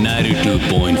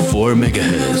 92.4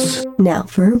 megahertz. Now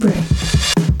for a break.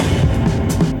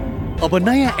 अब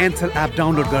नयाँ एन्सल एप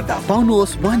डाउनलोड गर्दा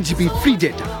पाउनुहोस् 1GB free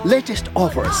data, latest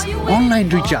offers,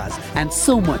 online recharge and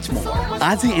so much more.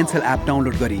 आजै एन्सल एप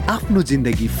डाउनलोड गरी आफ्नो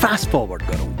जिन्दगी फास्ट फरवर्ड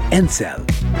गरौँ। एन्सल,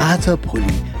 आज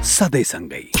भोलि सधैँ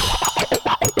सँगै।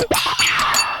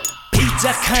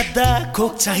 पिज्जा खाँदा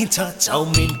कोक चाहिन्छ,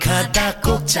 चाउमिन खाँदा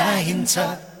कोक चाहिन्छ,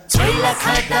 छोइला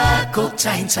खाँदा कोक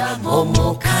चाहिन्छ, मोमो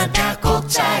खाँदा कोक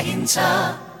चाहिन्छ।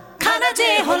 खाना जे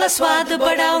होला स्वाद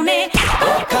बढाउने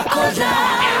कोका कोला।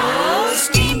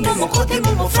 स्टिम मोमो, खोते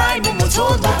मोमो, फ्राई मोमो,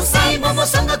 झोल मोमो, साई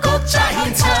मोमोसँग कोक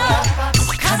चाहिन्छ।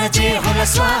 खाना जे होला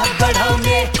स्वाद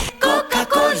बढाउने Coca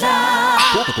Cola.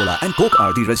 Coca-Cola and Coke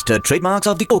are the registered trademarks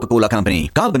of the Coca-Cola Company.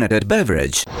 Carbonated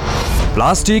beverage.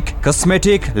 Plastic,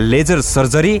 cosmetic, laser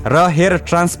surgery र हेयर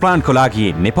ट्रान्सप्लान्टको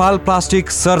लागि नेपाल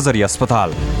प्लास्टिक सर्जरी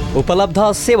अस्पताल। उपलब्ध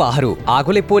सेवाहरू: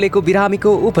 आगोले पोलेको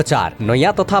बिरामीको उपचार,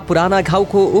 नयाँ तथा पुराना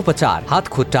घाउको उपचार, हात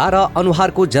खुट्टा र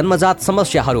अनुहारको जन्मजात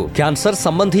समस्याहरू, क्यान्सर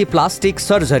सम्बन्धी प्लास्टिक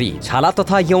सर्जरी, छाला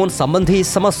तथा यौन सम्बन्धी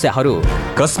समस्याहरू।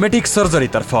 कस्मेटिक सर्जरी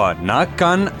तर्फ नाक,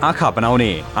 कान, आँखा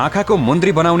बनाउने, आँखाको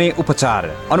मुन्द्री बनाउने उपचार,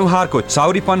 अनुहारको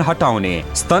चाउरीपन हटाउने,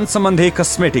 स्तन सम्बन्धी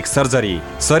कस्मेटिक सर्जरी,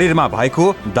 शरीरमा भएको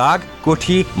दाग,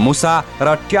 कोठी, मुसा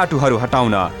र ट्याटुहरू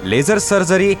हटाउन, लेजर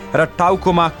सर्जरी र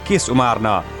टाउकोमा केश उमार्न,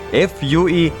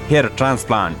 FUE हेयर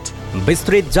ट्रान्सप्लान्ट।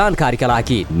 विस्तृत जानकारीका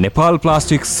लागि नेपाल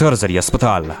प्लास्टिक सर्जरी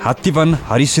अस्पताल, हात्तीवन,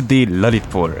 हरिसिद्धि,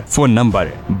 ललितपुर। Phone number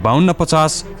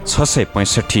 5250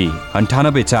 665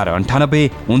 98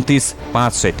 498 29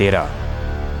 513।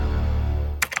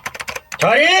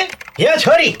 छोरी, यो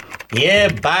छोरी, ये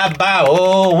बाबा हो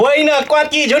होइन,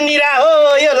 कति झुन्डिरा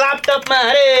हो यो ल्यापटपमा।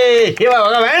 अरे सेवा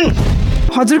भगवान,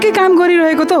 हजुरकै काम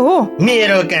गरिरहेको त हो।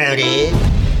 मेरो काम रे।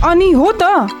 अनि हो त,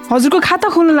 हजुरको खाता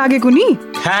खोल्न लागेको नि।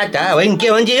 खाता होइन, के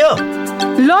भन्छ यो?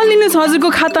 ल लिनुहोस् हजुरको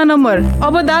खाता नम्बर।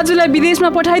 अब दाजुलाई विदेशमा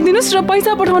पठाइदिनुहोस् र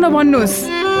पैसा पठाउन भन्नुहोस्।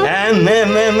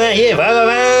 हे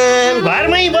भगवान,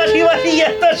 घरमै बसी बसी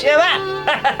यस्तो सेवा।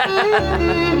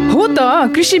 हो त,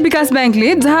 कृषि विकास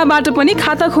ब्याङ्कले जहाँबाट पनि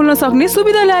खाता खोल्न सक्ने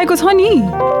सुविधा ल्याएको छ नि।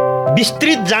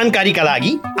 विस्तृत जानकारीका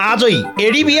लागि आजै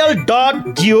adbl.gov.np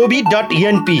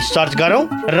सर्च गरौँ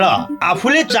र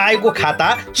आफूले चाहेको खाता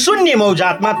शून्य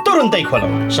मौजातमा तुरुन्तै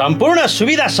खोलौँ। सम्पूर्ण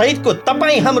सुविधा सहितको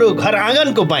तपाईँ हाम्रो घर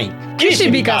आँगनको बैंक, कृषि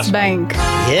विकास ब्याङ्क।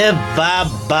 हे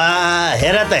बाबा,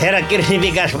 हेर त हेर, कृषि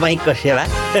विकास बैंकको सेवा।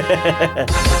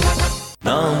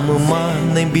 नाममा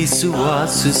नै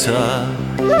विश्वास छ,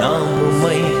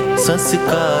 नाममै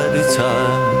संस्कार छ,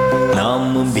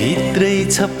 नाम भित्रै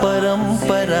छ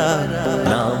परम्परा,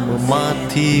 नाम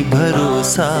माथि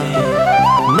भरोसा,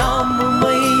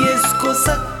 नाममै यसको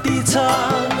शक्ति छ,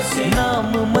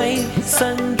 नाममै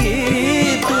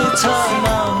सङ्गीत छ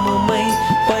नाममै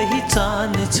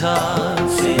पहिचान छ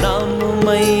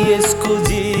नाममै यसको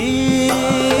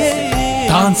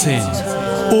तानसेन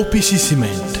ओपिसी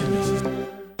सिमेन्ट।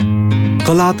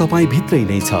 कला तपाईँ भित्रै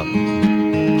नै छ,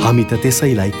 हामी त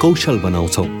त्यसैलाई कौशल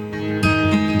बनाउँछौँ।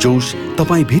 जोश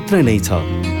तपाईँ भित्र नै छ,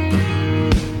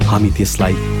 हामी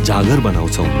त्यसलाई जागर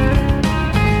बनाउँछौँ।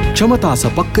 क्षमता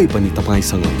छ पक्कै पनि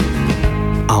तपाईँसँग,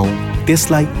 आऊ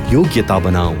त्यसलाई योग्यता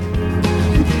बनाऊ।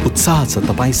 उत्साह छ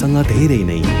तपाईँसँग धेरै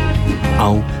नै,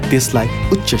 आऊ त्यसलाई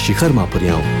उच्च शिखरमा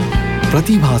पुर्याऊ।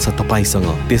 प्रतिभा छ तपाईँसँग,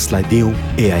 त्यसलाई दिउँ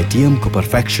AITM को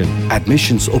पर्फेक्सन।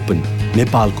 Admissions open.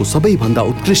 नेपालको सबैभन्दा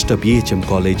उत्कृष्ट BHM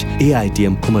कलेज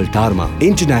AITM खुमलटारमा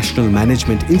इन्टरनेसनल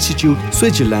म्यानेजमेन्ट इन्स्टिच्युट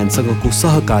स्विजरल्यान्डसँगको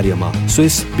सहकार्यमा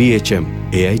स्विस BHM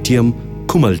AITM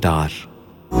खुमलटार।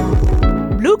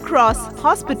 ब्लू क्रॉस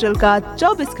हॉस्पिटलका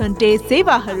 24 घण्टे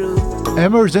सेवाहरू,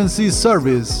 emergency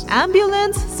service,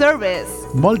 ambulance service,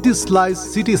 multi slice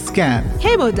CT scan,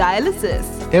 haemodialysis,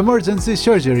 emergency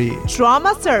surgery,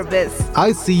 trauma service,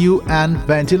 ICU and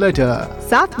ventilator,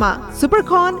 साथमा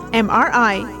सुपरकन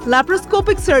MRI,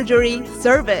 ल्याप्रोस्कोपिक सर्जरी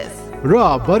सर्भिस र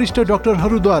वरिष्ठ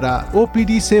डाक्टरहरूद्वारा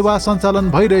OPD सेवा सञ्चालन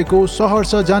भइरहेको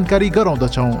सहर्ष जानकारी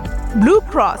गराउँदछौँ। Blue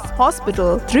cross hospital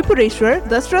Tripureshwar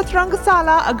Dasharath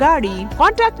Rangashala अगाडि।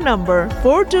 Contact number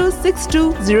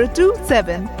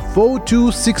 4262027,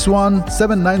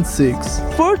 4261796,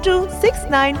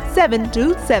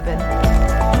 4269727।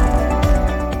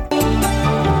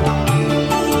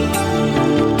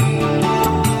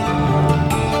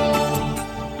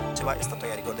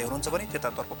 भने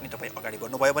त्यतातर्फ पनि तपाईँ अगाडि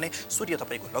बढ्नुभयो भने सूर्य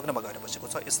तपाईँको लग्नमा गएर बसेको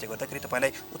छ। यसले गर्दाखेरि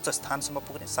तपाईँलाई उच्च स्थानसम्म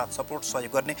पुग्ने साथ सपोर्ट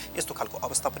सहयोग गर्ने यस्तो खालको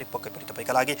अवस्था पनि पक्कै पनि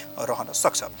तपाईँका लागि रहन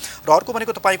सक्छ। र अर्को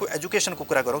भनेको तपाईँको एजुकेसनको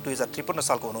कुरा गरौँ। 2053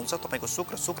 सालको हुनुहुन्छ, तपाईँको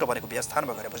शुक्र भनेको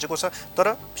व्यवस्थानमा गएर बसेको छ,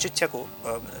 तर शिक्षाको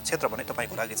क्षेत्र भने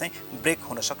तपाईँको लागि चाहिँ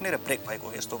ब्रेक हुन सक्ने र ब्रेक भएको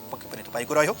यस्तो पक्कै पनि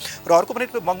तपाईँको रह्यो। र अर्को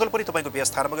भनेको मङ्गल पनि तपाईँको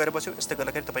व्यवस्थानमा गएर बस्यो। यसले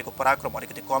गर्दाखेरि तपाईँको पराक्रम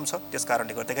अलिकति कम छ, त्यस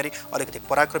कारणले गर्दाखेरि अलिकति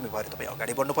पराक्रमी भएर तपाईँ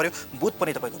अगाडि बढ्नु पर्यो। बुध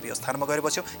पनि तपाईँको व्यवस्थानमा गएर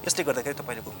बस्यो। यसले गर्दाखेरि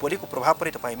तपाईँको भोलिको प्रभाव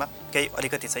पनि तपाईँमा केही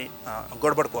अलिकति चाहिँ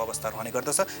गडबडको अवस्था रहने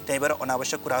गर्दछ। त्यही भएर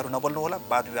अनावश्यक कुराहरू नबोल्नु होला,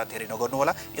 वाद विवाद धेरै नगर्नु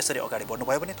होला। यसरी अगाडि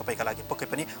बढ्नुभयो भने तपाईँका लागि पक्कै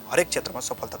पनि हरेक क्षेत्रमा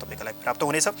सफलता तपाईँका लागि प्राप्त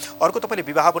हुनेछ। अर्को तपाईँले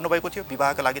विवाह बन्नुभएको थियो,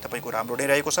 विवाहका लागि तपाईँको राम्रो नै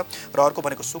रहेको छ। र अर्को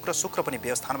भनेको शुक्र पनि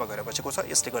व्यवस्थानमा गएर बसेको छ।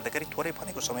 यसले गर्दाखेरि थोरै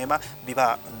भनेको समयमा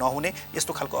विवाह नहुने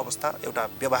यस्तो खालको अवस्था एउटा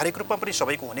व्यावहारिक रूपमा पनि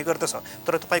सबैको हुने गर्दछ,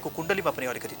 तर तपाईँको कुण्डलीमा पनि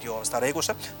अलिकति त्यो अवस्था रहेको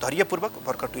छ। धैर्यपूर्वक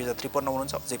भर्खर 2053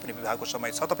 हुनुहुन्छ, अझै पनि विवाहको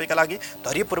समय छ तपाईँका लागि।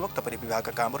 धैर्यपूर्वक तपाईँले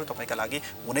विवाहका कामहरू तपाईँका लागि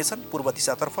हुनेछन्। पूर्व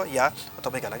दिशातर्फ या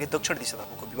तपाईँका लागि दक्षिण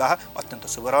दिशातर्फको विवाह अत्यन्त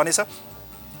शुभ रहनेछ।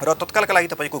 र तत्कालका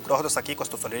लागि तपाईँको ग्रह दशा के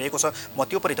कस्तो चलिरहेको छ म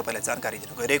त्यो पनि तपाईँलाई जानकारी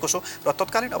दिन गइरहेको छु। र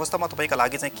तत्कालीन अवस्थामा तपाईँका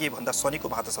लागि चाहिँ के भन्दा शनिको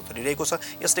महादशा चलिरहेको छ।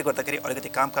 यसले गर्दाखेरि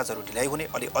अलिकति कामकाजहरू ढिलाइ हुने,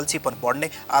 अलि अल्छीपन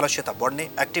बढ्ने, आलस्यता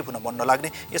बढ्ने, एक्टिभ हुन मन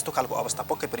नलाग्ने यस्तो खालको अवस्था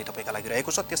पक्कै पनि तपाईँका लागि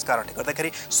रहेको छ। त्यस कारणले गर्दाखेरि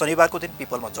शनिबारको दिन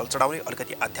पिपलमा जल चढाउने,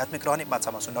 अलिकति आध्यात्मिक रहने,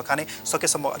 माछा मासु नखाने,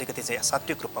 सकेसम्म अलिकति चाहिँ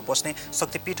सात्विक रूपमा बस्ने,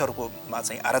 शक्तिपीठहरूकोमा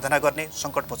चाहिँ आराधना गर्ने,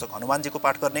 सङ्कटमोचक हनुमानजीको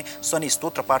पाठ गर्ने, शनि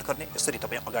स्तोत्र पाठ गर्ने, यसरी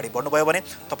तपाईँ अगाडि बढ्नुभयो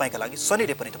भने तपाईँका लागि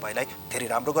शनिले पनि तपाईँलाई धेरै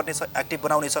राम्रो गर्नेछ, एक्टिभ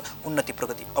बनाउनेछ, उन्नति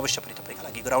प्रगति अवश्य पनि तपाईँका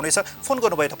लागि गराउनेछ। फोन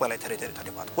गर्नुभयो तपाईँलाई धेरै धेरै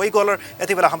धन्यवाद। कोही कलर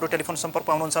यति बेला हाम्रो टेलिफोन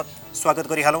सम्पर्कमा हुनुहुन्छ, स्वागत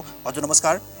गरिहालौँ। हजुर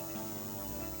नमस्कार।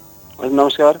 हजुर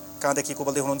नमस्कार। कहाँदेखि को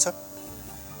बोल्दै हुनुहुन्छ?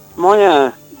 म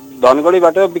यहाँ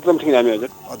धनगढीबाट विक्रम सिंह धामी। हजुर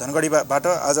धनगढीबाट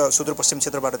आज सुदूरपश्चिम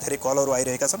क्षेत्रबाट धेरै कलहरू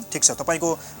आइरहेका छन्। ठिक छ, तपाईँको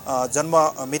जन्म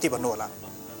मिति भन्नुहोला।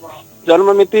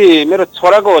 जन्म मिति मेरो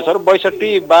छोराको हो सर,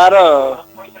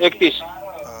 62/12/31।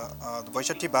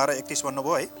 62/12/31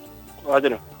 भन्नुभयो है?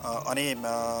 हजुर। अनि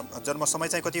जन्म समय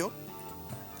चाहिँ कति हो?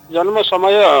 जन्म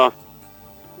समय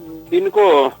दिनको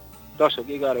 10 हो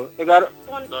कि 11 हो?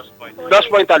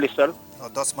 10:45 सर।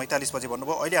 10:45 बजे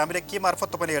भन्नुभयो। अहिले हामीले के मार्फत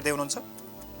तपाईँले हेर्दै हुनुहुन्छ?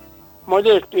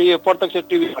 मैले प्रत्यक्ष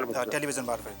टेलिभिजन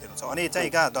मार्फत हेर्दै हुनुहुन्छ। अनि चाहिँ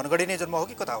कहाँ धनगढी नै जन्म हो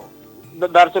कि कता हो?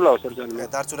 दार्चुला हो सर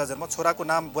जन्म। दार्चुला जन्म। छोराको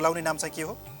नाम बोलाउने नाम चाहिँ के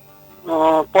हो?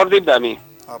 प्रदीप धामी।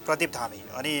 प्रदीप धामी।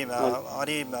 अनि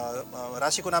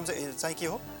राशिको नाम चाहिँ के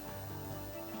हो?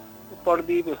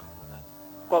 प्रदीप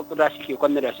राशि के हो?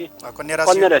 कन्या राशि।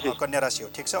 कन्या राशि हो।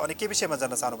 ठिक छ। अनि के विषयमा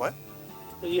जान्न चाहनुभयो?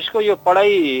 यसको यो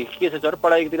पढाइ के छ सर?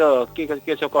 पढाइतिर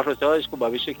के छ, कसो छ, यसको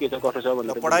भविष्य के छ, कसो छ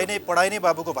भनेर। पढाइ नै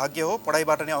बाबुको भाग्य हो।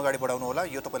 पढाइबाट नै अगाडि बढाउनु होला,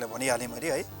 यो तपाईँलाई भनिहालेँ मैले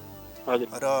है। हजुर।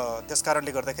 र त्यस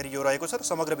कारणले गर्दाखेरि यो रहेको छ र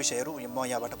समग्र विषयहरू म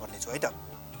यहाँबाट भन्नेछु है त।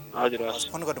 हजुर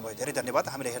फोन गर्नुभयो धेरै धन्यवाद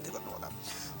हामीले हेर्दै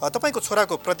गर्नुहोला तपाईँको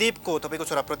छोराको प्रदीपको तपाईँको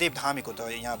छोरा प्रदीप धामीको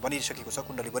त यहाँ बनिसकेको छ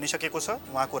कुण्डली बनिसकेको छ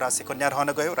उहाँको राशि कन्या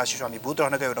रहन गयो राशि स्वामी बुध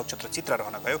रहन गयो नक्षत्र चित्र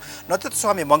रहन गयो नक्षत्र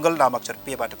स्वामी मङ्गल नाम अक्षर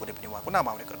पेबाट कुनै पनि उहाँको नाम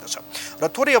आउने गर्दछ र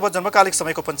थोरै अब जन्मकालिक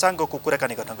समयको पञ्चाङ्गको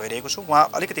कुराकानी गर्न गइरहेको छु उहाँ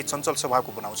अलिकति चञ्चल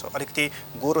स्वभावको बनाउँछ अलिकति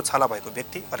गोरो छाला भएको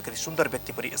व्यक्ति अलिकति सुन्दर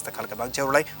व्यक्ति पनि यस्ता खालका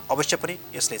मान्छेहरूलाई अवश्य पनि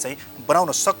यसले चाहिँ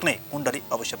बनाउन सक्ने कुण्डली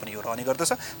अवश्य पनि यो रहने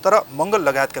गर्दछ तर मङ्गल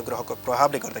लगायतका ग्रहको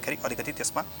प्रभावले गर्दाखेरि अलिकति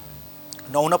त्यसमा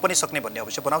नहुन पनि सक्ने भन्ने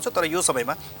अवश्य बनाउँछ तर यो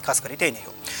समयमा खास गरी त्यही नै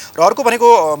हो र अर्को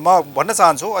भनेको म भन्न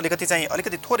चाहन्छु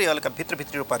अलिकति थोरै हल्का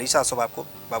भित्री रूपमा रिसा स्वभावको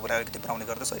बाबुलाई अलिकति बनाउने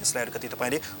गर्दछ यसलाई अलिकति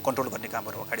तपाईँले कन्ट्रोल गर्ने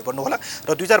कामहरू अगाडि बढ्नु होला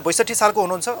र 2062 सालको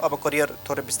हुनुहुन्छ अब करियर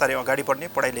थोरै बिस्तारै अगाडि बढ्ने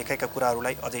पढाइ लेखाइका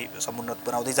कुराहरूलाई अझै समुन्नत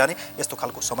बनाउँदै जाने यस्तो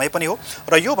खालको समय पनि हो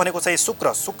र यो भनेको चाहिँ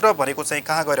शुक्र भनेको चाहिँ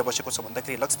कहाँ गएर बसेको छ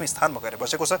भन्दाखेरि लक्ष्मी स्थानमा गएर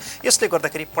बसेको छ यसले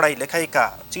गर्दाखेरि पढाइ लेखाइका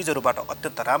चिजहरूबाट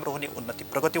अत्यन्त राम्रो हुने उन्नति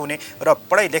प्रगति हुने र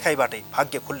पढाइ लेखाइबाटै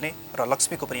भाग्य खुल्ने र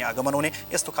लक्ष्मीको पनि आगमन हुने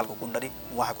यस्तो खालको कुण्डली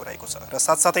उहाँको रहेको छ र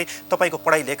साथसाथै तपाईँको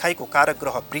पढाइ लेखाइको कारक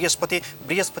ग्रह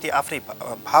बृहस्पति आफ्नै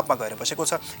भावमा गएर बसेको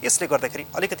छ यसले गर्दाखेरि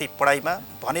अलिकति पढाइमा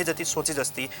भने जति सोचे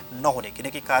जति नहुने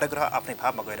किनकि कारक ग्रह आफ्नै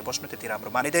भावमा गएर बस्नु त्यति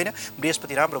राम्रो मानिँदैन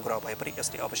बृहस्पति राम्रो ग्रह भए पनि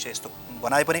यसले अवश्य यस्तो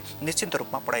बनाए पनि निश्चित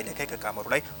रूपमा पढाइ लेखाइका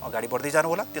कामहरूलाई अगाडि बढ्दै जानु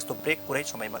होला त्यस्तो ब्रेक कुनै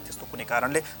समयमा त्यस्तो कुनै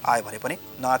कारणले आयो भने पनि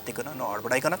नआत्तिकन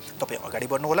नहडबडाइकन तपाईँ अगाडि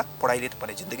बढ्नु होला पढाइले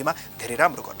तपाईँले जिन्दगीमा धेरै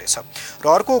राम्रो गर्नेछ र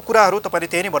अर्को कुराहरू तपाईँले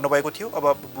त्यही नै भन्नुभएको थियो अब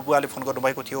बुबुवाले फोन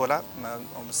गर्नुभएको थियो होला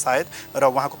सायद र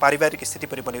उहाँको पारिवारिक स्थिति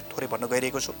पनि थोरै भन्न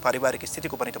गइरहेको छु पारिवारिक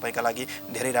स्थितिको पनि तपाईँका लागि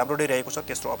धेरै राम्रो नै रहेको छ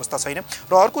त्यस्तो अवस्था छैन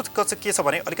र अर्को के छ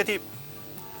भने अलिकति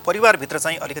परिवारभित्र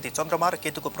चाहिँ अलिकति चन्द्रमा र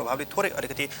केतुको प्रभावले थोरै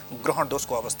अलिकति ग्रहण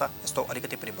दोषको अवस्था यस्तो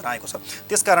अलिकति पनि बनाएको छ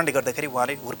त्यस कारणले गर्दाखेरि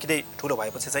उहाँले हुर्किँदै ठुलो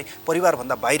भएपछि चाहिँ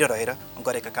परिवारभन्दा बाहिर रहेर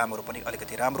गरेका कामहरू पनि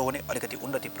अलिकति राम्रो हुने अलिकति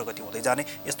उन्नति प्रगति हुँदै जाने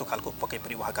यस्तो खालको पक्कै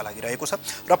पनि उहाँका लागि रहेको छ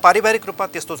र पारिवारिक रूपमा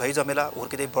त्यस्तो झैझमेला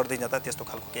हुर्किँदै बढ्दै जाँदा त्यस्तो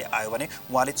खालको केही आयो भने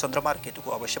उहाँले चन्द्रमा र केतुको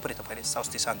अवश्य पनि तपाईँले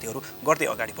शास्ति शान्तिहरू गर्दै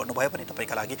अगाडि बढ्नुभयो भने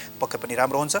तपाईँका लागि पक्कै पनि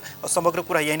राम्रो हुन्छ समग्र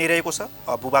कुरा यही नै रहेको छ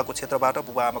बुबाको क्षेत्रबाट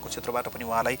बुबा आमाको क्षेत्रबाट पनि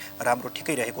उहाँलाई राम्रो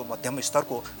ठिकै रहेको मध्यम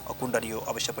स्तरको कुण्डली यो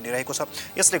अवश्य पनि रहेको छ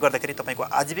यसले गर्दाखेरि तपाईँको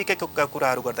आजीविकाका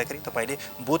कुराहरू गर्दाखेरि तपाईँले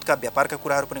बोधका व्यापारका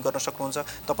कुराहरू पनि गर्न सक्नुहुन्छ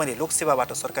तपाईँले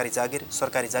लोकसेवाबाट सरकारी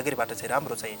जागिरबाट चाहिँ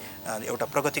राम्रो चाहिँ एउटा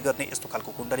प्रगति गर्ने यस्तो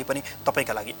खालको कुण्डली पनि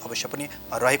तपाईँका लागि अवश्य पनि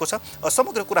रहेको छ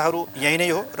समग्र कुराहरू यही नै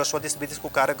हो र स्वदेश विदेशको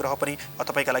कारक ग्रह पनि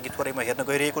तपाईँका लागि थोरै म हेर्न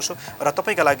गइरहेको छु र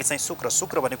तपाईँका लागि चाहिँ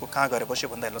शुक्र भनेको कहाँ गएर बस्यो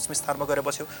भन्दा लक्ष्मी स्थानमा गएर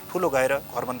बस्यो ठुलो गएर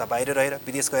घरभन्दा बाहिर रहेर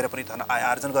विदेश गएर पनि धन आय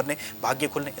आर्जन गर्ने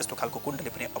भाग्य खुल्ने यस्तो खालको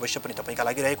कुण्डली पनि अवश्य पनि तपाईँका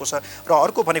लागि रहेको छ र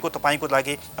अर्को भनेको तपाईँको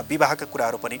लागि विवाहका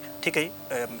कुराहरू पनि ठिकै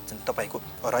तपाईँको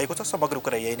रहेको छ समग्र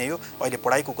कुरा यही नै हो अहिले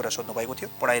पढाइको कुरा सोध्नु भएको थियो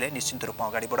पढाइलाई निश्चित रूपमा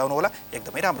अगाडि बढाउनु होला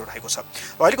एकदमै राम्रो रहेको छ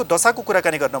र अहिलेको दशाको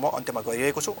कुराकानी गर्न म अन्त्यमा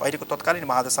गइरहेको छु अहिलेको तत्कालीन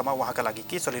महादशामा उहाँका लागि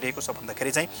के चलिरहेको छ भन्दाखेरि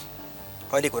चाहिँ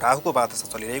अहिलेको राहुको महादशा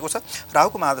चलिरहेको छ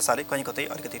राहुको महादशाले कहीँ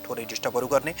कतै अलिकति थोरै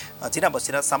डिस्टर्बहरू गर्ने जिना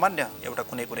बसिना सामान्य एउटा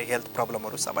कुनै हेल्थ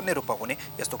प्रब्लमहरू सामान्य रूपमा हुने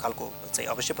यस्तो खालको चाहिँ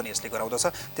अवश्य पनि यसले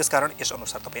गराउँदछ त्यसकारण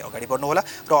यसअनुसार तपाईँ अगाडि बढ्नुहोला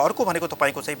र अर्को भनेको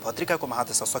तपाईँको चाहिँ भद्रिकाको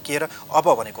महादशा सकिएर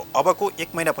अबको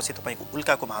 1 महिनापछि तपाईँको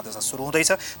उल्काको महादशा सुरु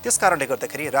हुँदैछ त्यसकारणले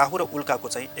गर्दाखेरि राहु र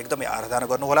उल्काको चाहिँ एकदमै आराधना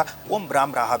गर्नुहोला ओम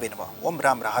राम राहावे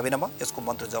नमः यसको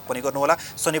मन्त्र जप पनि गर्नुहोला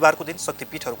शनिबारको दिन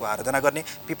शक्तिपीठहरूको आराधना गर्ने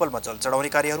पिपलमा जल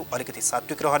चढाउने कार्यहरू अलिकति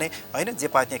सात्विक रहने हैन जे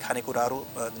पाइने खानेकुराहरू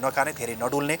नखाने धेरै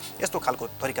नडुल्ने यस्तो खालको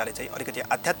तरिकाले चाहिँ अलिकति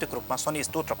आध्यात्मिक रूपमा शनि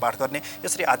स्तोत्र पाठ गर्ने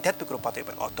यसरी आध्यात्मिक रूपमा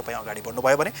तपाईँ अगाडि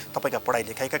बढ्नुभयो भने तपाईँका पढाइ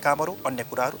लेखाइका कामहरू अन्य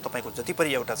कुराहरू तपाईँको जति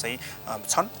पनि एउटा चाहिँ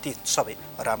छन् ती सबै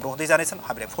राम्रो हुँदै जानेछन्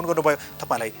हामीलाई फोन गर्नुभयो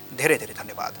तपाईँलाई धेरै धेरै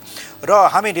धन्यवाद र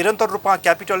हामी निरन्तर रूपमा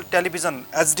क्यापिटल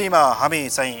टेलिभिजन एचडीमा हामी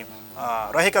चाहिँ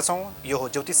रहेका छौँ यो हो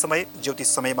ज्योतिष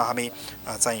समयमा हामी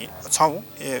चाहिँ छौँ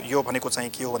यो भनेको चाहिँ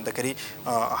के हो भन्दाखेरि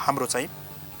हाम्रो चाहिँ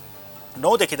 9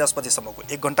 देखि 10 बजेसम्मको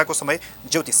 1 घण्टाको समय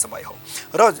ज्योतिष समय हो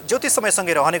र ज्योतिष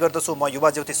समयसँगै रहने गर्दछु म युवा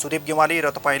ज्योतिष सुदेव गेवाली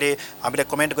र तपाईँले हामीलाई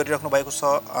कमेन्ट गरिराख्नु भएको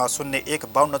छ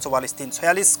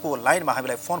 0152444346 को लाइनमा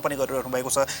हामीलाई फोन पनि गरिराख्नु भएको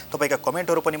छ तपाईँका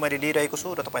कमेन्टहरू पनि मैले लिइरहेको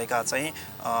छु र तपाईँका चाहिँ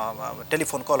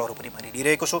टेलिफोन कलहरू पनि मैले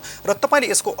लिइरहेको छु र तपाईँले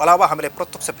यसको अलावा हामीलाई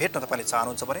प्रत्यक्ष भेट्न तपाईँले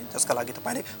चाहनुहुन्छ भने जसका लागि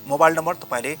तपाईँले मोबाइल नम्बर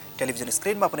तपाईँले टेलिभिजन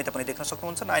स्क्रिनमा पनि तपाईँले देख्न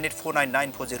सक्नुहुन्छ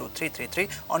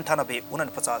 9849940333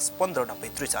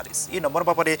 9849159043 यी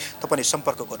नम्बरमा पनि तपाईले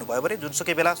सम्पर्क गर्नुभयो भने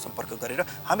जुनसुकै बेला सम्पर्क गरेर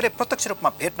हामीले प्रत्यक्ष रूपमा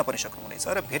भेट्न पनि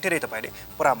सक्नुहुनेछ र भेटेरै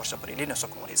तपाईँले परामर्श पनि लिन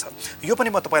सक्नुहुनेछ यो पनि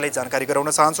म तपाईँलाई जानकारी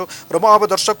गराउन चाहन्छु र म अब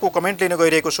दर्शकको कमेन्ट लिन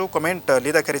गइरहेको छु कमेन्ट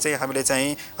लिँदाखेरि चाहिँ हामीले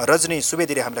चाहिँ रजनी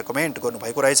सुवेदीले हामीलाई कमेन्ट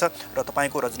गर्नुभएको रहेछ र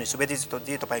तपाईँको रजनी सुवेदी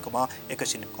जी तपाईँको म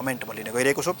एकैछिन कमेन्ट म लिन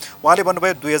गइरहेको छु उहाँले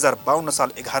भन्नुभयो 2052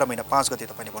 साल 11 महिना 5 गते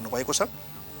तपाईँले भन्नुभएको छ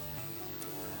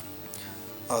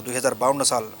 2052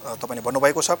 साल तपाईँले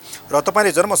भन्नुभएको छ र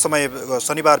तपाईँले जन्म समय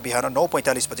शनिबार बिहान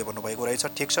 9:45 बजे भन्नुभएको रहेछ।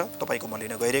 ठिक छ, तपाईँको म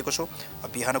लिन गइरहेको छु।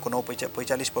 बिहानको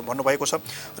 9:45 भन्नुभएको छ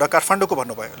र काठमाडौँको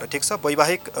भन्नुभयो। ल ठिक छ,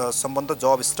 वैवाहिक सम्बन्ध,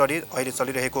 जब, स्टडी, अहिले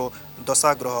चलिरहेको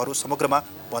दशा ग्रहहरू समग्रमा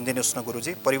भनिदिनुहोस् न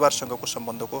गुरुजी, परिवारसँगको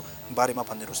सम्बन्धको बारेमा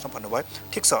भनिदिनुहोस् न भन्नुभयो।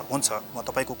 ठिक छ, हुन्छ, म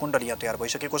तपाईँको कुण्डली यहाँ तयार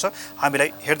भइसकेको छ, हामीलाई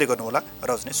हेर्दै गर्नुहोला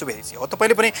रजनी सुवेदीजी। हो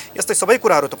तपाईँले पनि यस्तै सबै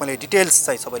कुराहरू तपाईँले डिटेल्स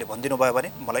चाहिँ सबैले भनिदिनु भयो भने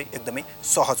मलाई एकदमै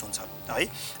सहज हुन्छ है।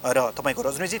 र तपाईँको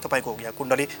रजनीजी तपाईँको यहाँ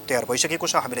कुण्डली तयार भइसकेको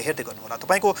छ, हामीले हेर्दै गर्नुहोला।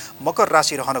 तपाईँको मकर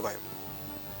राशि रहन गयो,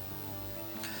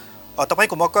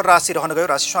 तपाईँको मकर राशि रहन गयो,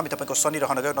 राशि स्वामी तपाईँको शनि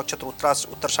रहन गयो, नक्षत्र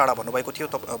उत्तरषाढा भन्नुभएको थियो,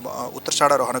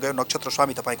 उत्तरषाढा रहन गयो, नक्षत्र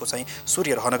स्वामी तपाईँको चाहिँ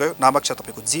सूर्य रहन गयो, नामाक्षर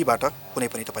तपाईँको जीबाट कुनै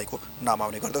पनि तपाईँको नाम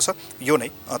आउने गर्दछ। यो नै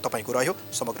तपाईँको रह्यो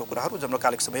समग्र कुराहरू।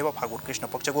 जन्मकालिक समयमा फागुन कृष्ण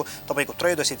पक्षको तपाईँको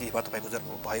त्रयोदशी तिथिमा तपाईँको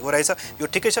जन्म भएको रहेछ। यो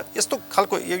ठिकै छ। यस्तो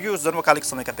खालको यो जन्मकालिक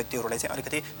समयका व्यक्तिहरूलाई चाहिँ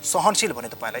अलिकति सहनशील भने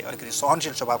तपाईँलाई अलिकति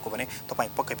सहनशील स्वभावको भने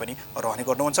तपाईँ पक्कै पनि रहने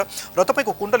गर्नुहुन्छ। र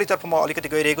तपाईँको कुण्डलीतर्फ म अलिकति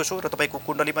गइरहेको छु र तपाईँको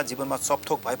कुण्डलीमा जीवनमा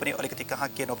सबथोक भए पनि अलिकति कहाँ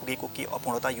के नपुगेको के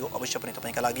अपूर्णता यो अवश्य पनि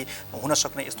तपाईँका लागि हुन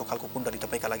सक्ने यस्तो खालको कुण्डली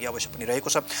तपाईँका लागि अवश्य पनि रहेको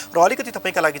छ। र अलिकति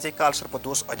तपाईँका लागि चाहिँ कालसर्प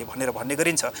दोष अहिले भन्ने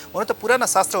गरिन्छ। हुन त पुराना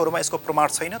शास्त्रहरूमा यसको प्रमाण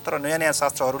छैन, तर नयाँ नयाँ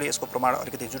शास्त्रहरूले यसको प्रमाण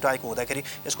अलिकति जुटाएको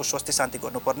हुँदाखेरि यसको स्वस्ति शान्ति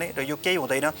गर्नुपर्ने र यो केही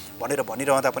हुँदैन भनेर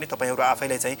भनिरहँदा पनि तपाईँहरू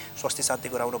आफैलाई चाहिँ स्वस्ति शान्ति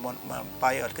गराउन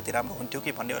पाए अलिकति राम्रो हुन्थ्यो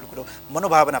कि भन्ने अलिकति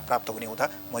मनोभावना प्राप्त हुने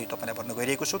हुँदा म यो तपाईँलाई भन्न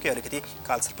गइरहेको छु कि अलिकति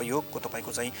कालसर्प योगको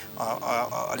तपाईँको चाहिँ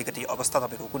अलिकति अवस्था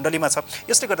तपाईँको कुण्डलीमा छ।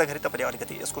 यसले गर्दाखेरि तपाईँले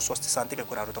अलिकति यसको स्वस्ति शान्तिका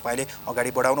कुराहरू तपाईँले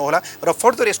अगाडि बढाउनु होला। र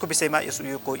फर्दर यसको विषयमा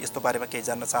यस्तो बारेमा केही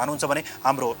जान्न चाहनुहुन्छ भने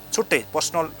हाम्रो छुट्टै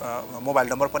पर्सनल मोबाइल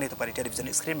नम्बर पनि तपाईँले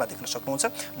टेलिभिजन स्क्रिनमा देख्न सक्नुहुन्छ,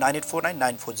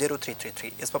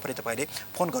 9849940333। यसमा पनि तपाईँले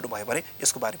फोन गर्नुभयो भने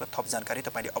यसको बारेमा थप जानकारी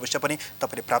तपाईँले अवश्य पनि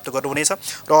तपाईँले प्राप्त गर्नुहुनेछ।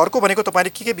 र अर्को भनेको तपाईँले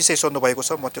के विषय सोध्नुभएको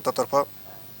छ, म त्योतर्फ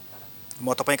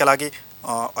म तपाईँका लागि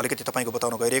अलिकति तपाईँको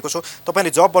बताउन गइरहेको छु। तपाईँले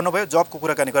जब भन्नुभयो, जबको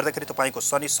कुराकानी गर्दाखेरि तपाईँको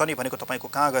शनि भनेको तपाईँको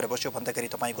कहाँ गएर बस्यो भन्दाखेरि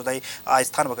तपाईँको चाहिँ आय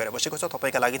स्थानमा गएर बसेको छ।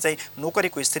 तपाईँका लागि चाहिँ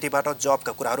नोकरीको स्थितिबाट,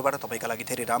 जबका कुराहरूबाट तपाईँका लागि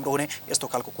धेरै राम्रो हुने यस्तो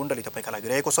खालको कुण्डली तपाईँका लागि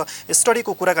रहेको छ।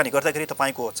 स्टडीको कुराकानी गर्दाखेरि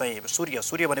तपाईँको चाहिँ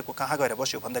सूर्य भनेको कहाँ गएर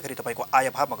बस्यो भन्दाखेरि तपाईँको आय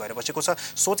भावमा गएर बसेको छ।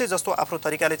 सोचे जस्तो आफ्नो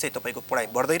तरिकाले चाहिँ तपाईँको पढाइ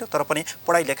बढ्दैन, तर पनि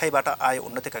पढाइ लेखाइबाट आय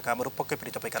उन्नतिका कामहरू पक्कै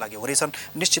पनि तपाईँका लागि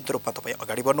हुनेछन्। निश्चित रूपमा तपाईँ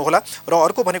अगाडि बढ्नुहोला। र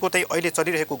अर्को भनेको चाहिँ अहिले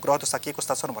चलिरहेको ग्रह दशा के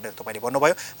कस्ता छन् भनेर तपाईँले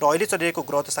भन्नुभयो र अहिले चलिरहेको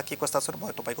ग्रह दशा के कस्ता छन्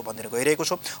म तपाईँको भनिदिन गइरहेको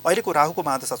छु। अहिलेको राहुको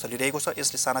महादशा चलिरहेको छ,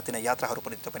 यसले सानातिना यात्राहरू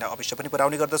पनि तपाईँलाई अवश्य पनि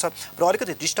पुर्याउने गर्दछ र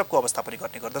अलिकति डिस्टर्बको अवस्था पनि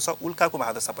गर्ने गर्दछ। उल्काको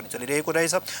महादशा पनि चलिरहेको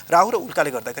रहेछ। राहु र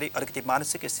उल्काले गर्दाखेरि अलिकति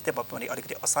मानसिक स्थितिमा पनि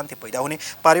अलिकति अशान्ति पैदा हुने,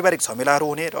 पारिवारिक झमेलाहरू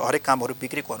हुने र हरेक कामहरू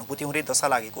बिग्रेको अनुभूति हुने, दशा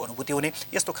लागेको अनुभूति हुने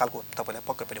यस्तो खालको तपाईँलाई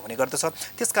पक्कै पनि हुने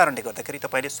गर्दछ। त्यस कारणले गर्दाखेरि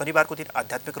तपाईँले शनिबारको दिन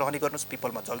आध्यात्मिक रहने गर्नुहोस्,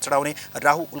 पिपलमा जल चढाउने,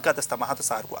 राहु उल्का जस्ता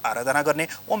महादशाहरूको आराधना गर्ने,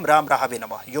 ओम राम राहवे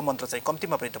नमः यो मन्त्र चाहिँ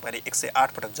कम्तीमा पनि तपाईँले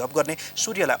 108 पटक जप गर्ने,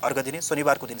 सूर्यलाई अर्घ दिने,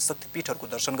 शनिबारको दिन शक्तिपीठहरूको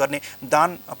दर्शन गर्ने,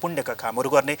 दान पुण्यका कामहरू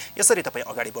गर्ने। यसरी तपाईँ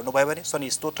अगाडि बढ्नुभयो भने शनि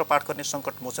स्तोत्र पाठ गर्ने,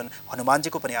 सङ्कट मोचन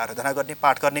हनुमानजीको पनि आराधना गर्ने,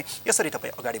 पाठ गर्ने, यसरी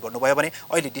तपाईँ अगाडि बढ्नुभयो भने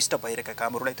अहिले डिस्टर्ब भइरहेका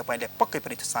कामहरूलाई तपाईँलाई पक्कै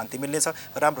पनि शान्ति मिल्नेछ,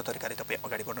 राम्रो तरिकाले तपाईँ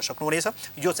अगाडि बढ्न सक्नुहुनेछ।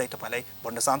 यो चाहिँ तपाईँलाई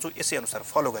भन्न चाहन्छु। यसै अनुसार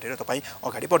फलो गरेर तपाईँ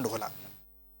अगाडि बढ्नुहोला।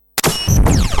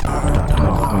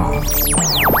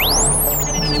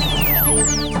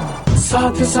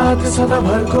 साथ साथ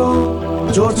सदाभरको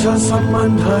जोड्छ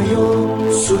सम्बन्ध यो,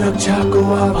 सुरक्षाको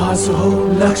आभास हो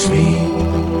लक्ष्मी।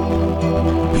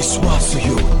 विश्वास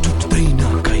यो टुट्दैन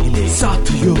कहिले, साथ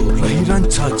यो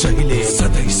रहिरहन्छ जहिले,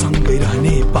 सधैँ सँगै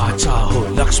रहने बाचा हो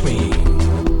लक्ष्मी।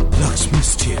 लक्ष्मी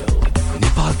स्टिल,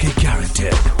 नेपालकै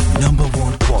ग्यारेन्टेड नम्बर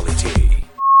 1 क्वालिटी।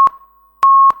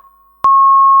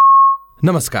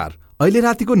 नमस्कार, अहिले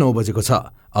रातिको 9 बजेको छ।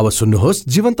 अब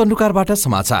सुन्नुहोस् जीवन तन्डुकारबाट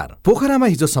समाचार। पोखरामा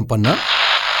हिजो सम्पन्न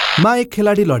मा एक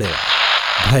खेलाडी लडेर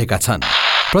भएका छन्।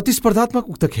 प्रतिस्पर्धात्मक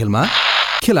उक्त खेलमा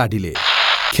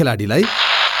खेलाडीलाई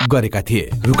गरेका थिए।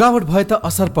 रुकावट भए त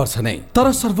असर पर्छ नै,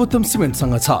 तर सर्वोत्तम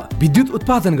सिमेन्टसँग छ विद्युत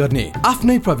उत्पादन गर्ने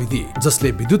आफ्नै प्रविधि,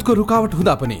 जसले विद्युतको रुकावट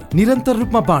हुँदा पनि निरन्तर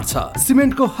रूपमा बाँड्छ।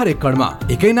 सिमेन्टको हरेक कणमा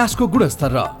एकै नासको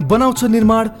गुणस्तर र बनाउँछ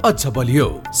निर्माण अझ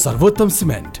बलियो। सर्वोत्तम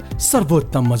सिमेन्ट,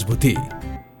 सर्वोत्तम मजबुती।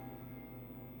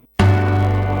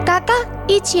 काका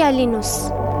यी चिया लिनुस्।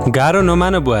 गाह्रो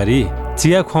नमान बुहारी,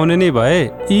 चिया खुवाउने नै भए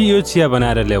यो चिया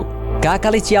बनाएर ल्याऊ।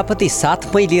 काकाले चियापत्ती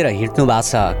साथमै लिएर हिँड्नु भएको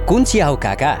छ। कुन चिया हो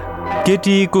काका?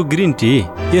 केटीको ग्रिन टी।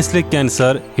 यसले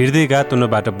क्यान्सर, हृदयघात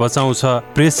हुनबाट बचाउँछ,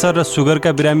 प्रेसर र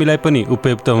सुगरका बिरामीलाई पनि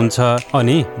उपयुक्त हुन्छ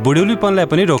अनि बुढ्यौलीपनलाई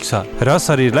पनि रोक्छ र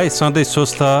शरीरलाई सधैँ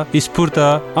स्वस्थ, स्फूर्त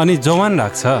अनि जवान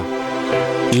राख्छ।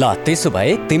 ल त्यसो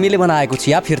भए तिमीले बनाएको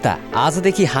चिया फिर्ता।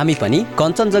 आजदेखि हामी पनि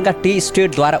कञ्चनजङ्घा टी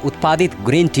स्टेटद्वारा उत्पादित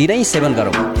ग्रिन टी नै सेवन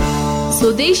गरौँ।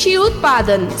 स्वदेशी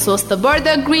उत्पादन स्वस्थ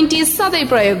वर्धक ग्रिन टी सधैँ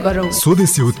प्रयोग गरौँ।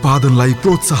 स्वदेशी उत्पादनलाई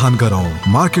प्रोत्साहन गरौँ।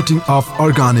 Marketing of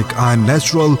organic and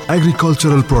natural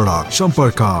agricultural product.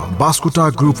 सम्पर्क Baskota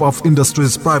group of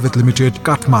industries private limited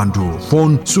Kathmandu.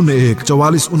 Phone 01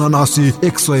 44 79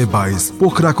 122।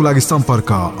 पोखराको लागि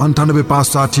सम्पर्क 98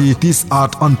 560 30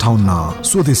 8 58।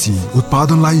 स्वदेशी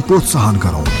उत्पादनलाई प्रोत्साहन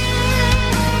गरौँ।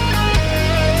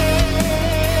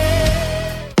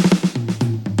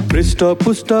 पृष्ठ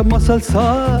पुष्ट मसल छ,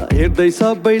 हेर्दै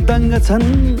सबै दङ्ग छन्।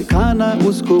 खाना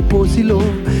उसको पोसिलो,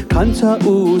 खान्छ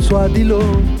ऊ स्वादिलो।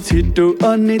 छिटो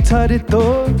अनि छरितो,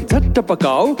 झट्ट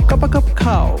पकाऊ कपकप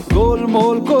खाऊ।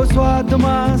 गोलमोलको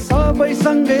स्वादमा सबै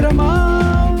सँगै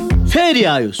रमाऊ। फेरि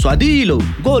आयो स्वादिलो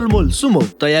गोलमोल सुमो,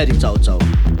 तयारी चाउ।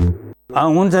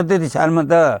 हुन्छ त्यति सालमा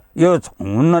त यो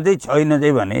हुन्न चाहिँ छैन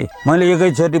चाहिँ भने मैले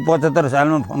एकैचोटि 75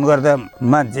 सालमा फोन गर्दा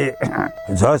मान्छे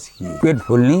झस् कि पेट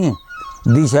फुल्ने,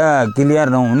 दिशा क्लियर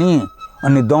नहुने,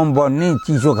 अनि दम बढ्ने,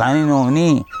 चिसो खाने नहुने,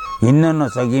 हिँड्न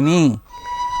नसकिने,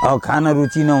 अब खान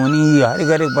रुचि नहुने, यी हरेक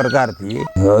हरेक प्रकार थिए।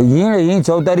 यहीँ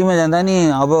चौतारीमा जाँदा नि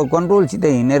अब कन्ट्रोलसित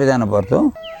हिँडेर जानु पर्थ्यो।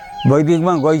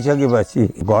 वैदिकमा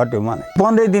गइसकेपछि घट्यो मलाई।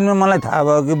 15 दिनमा मलाई थाहा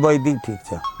भयो कि वैदिक ठिक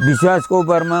छ। विश्वासको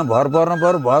उपरमा भर पर्नु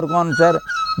पर्यो। भरको अनुसार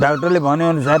डाक्टरले भने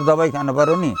अनुसार दबाई खानु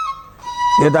पर्यो नि।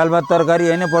 यो दाल भात तरकारी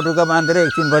होइन पटुका बाँधेर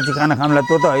एकछिनपछि खाना खामला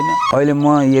त्यो त होइन। अहिले म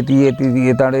यति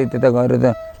यताडै त्यता गएर त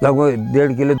लगभग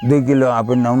 1.5 kilo 2 kilo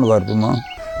up and down गर्छु म।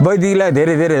 वैदिकलाई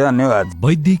धेरै धेरै धन्यवाद।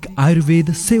 वैदिक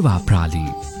आयुर्वेद सेवा प्रणाली,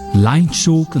 लाइन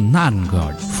चोक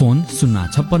नारायणगढ। फोन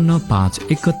 056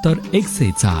 571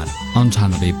 104,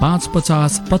 98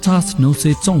 550 50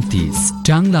 934।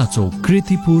 ट्याङ्ला चोक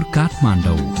कृतिपुर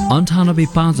काठमाडौँ 98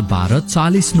 512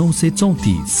 40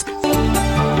 934।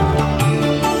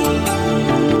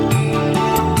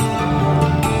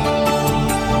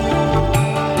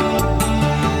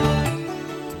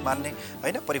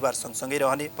 परिवार सँगसँगै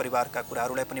रहने, परिवारका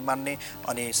कुराहरूलाई पनि मान्ने,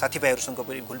 अनि साथीभाइहरूसँग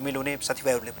पनि घुलमिल हुने,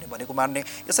 साथीभाइहरूले पनि भनेको मान्ने।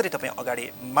 यसरी तपाईँ अगाडि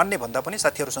मान्ने भन्दा पनि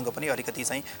साथीहरूसँग पनि अलिकति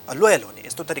चाहिँ लोयल हुने,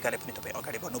 यस्तो तरिकाले पनि तपाईँ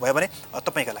अगाडि बढ्नुभयो भने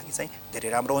तपाईँका लागि चाहिँ धेरै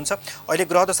राम्रो हुन्छ। अहिले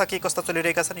ग्रहदशा के कस्ता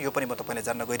चलिरहेका छन् यो पनि म तपाईँलाई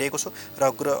जान्न गइरहेको छु।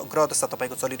 र ग्रहदशा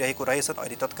तपाईँको चलिरहेको रहेछ।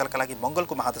 अहिले तत्कालका लागि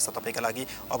मङ्गलको महादशा तपाईँका लागि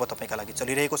अब तपाईँका लागि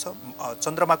चलिरहेको छ।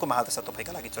 चन्द्रमाको महादशा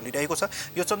तपाईँका लागि चलिरहेको छ।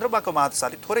 यो चन्द्रमाको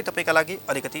महादशाले थोरै तपाईँका लागि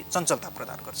अलिकति चञ्चलता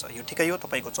प्रदान गर्छ। यो ठिकै हो,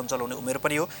 तपाईँको चञ्चल हुने उमेर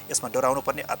पनि हो, यसमा डराउनु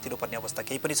पर्ने आत्तिनु पर्ने अवस्था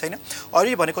केही पनि छैन।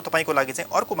 अहिले भनेको तपाईँको लागि चाहिँ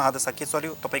अर्को महादशा के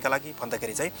चल्यो तपाईँका लागि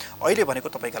भन्दाखेरि चाहिँ अहिले भनेको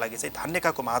तपाईँका लागि चाहिँ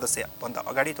धान्यकाको महादशा भन्दा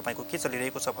अगाडि तपाईँको के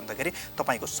चलिरहेको छ भन्दाखेरि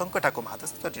तपाईँको सङ्कटाको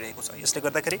महादशा चलिरहेको छ। यसले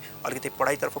गर्दाखेरि अलिकति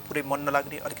पढाइतर्फ पुरै मन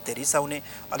नलाग्ने, अलिकति रिसाउने,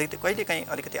 अलिकति कहिलेकाहीँ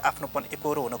अलिकति आफ्नोपन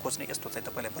एकोहोरो हुन खोज्ने, यस्तो चाहिँ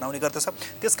तपाईँलाई बनाउने गर्दछ।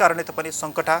 त्यस कारणले तपाईँले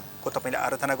सङ्कटाको तपाईँले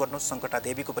आराधना गर्नुहोस्, सङ्कटा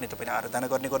देवीको पनि तपाईँले आराधना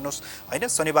गर्ने गर्नुहोस् होइन।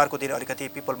 शनिबारको दिन अलिकति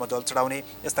पिपलमा जल चढाउने,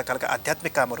 यस्ता खालका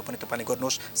आध्यात्मिक कामहरू पनि तपाईँले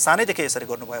गर्नुहोस्। सानैदेखि यसरी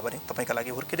गर्नुभयो भने तपाईँका लागि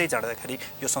हुर्किँदै जाँदाखेरि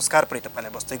यो संस्कार पनि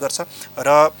तपाईँलाई बस्दै गर्छ। र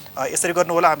यसरी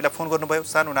गर्नु होला। हामीलाई फोन गर्नुभयो,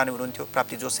 सानो नानी हुनुहुन्थ्यो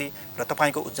प्राप्ति जोशी, र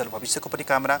तपाईँको उज्जवल भविष्यको पनि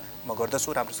कामना म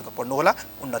गर्दछु। राम्रोसँग पढ्नु होला,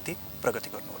 उन्नति प्रगति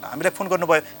गर्नु होला। हामीलाई फोन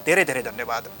गर्नुभयो, धेरै धेरै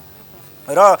धन्यवाद।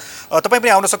 र तपाईँ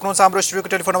पनि आउन सक्नुहुन्छ। हाम्रो स्टुडियोको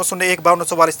टेलिफोन नम्बर 01 52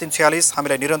 44 346।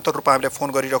 हामीलाई निरन्तर रूपमा हामीले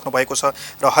फोन गरिराख्नु भएको छ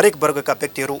र हरेक वर्गका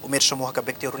व्यक्तिहरू, उमेर समूहका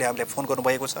व्यक्तिहरूले हामीलाई फोन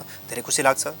गर्नुभएको छ। धेरै खुसी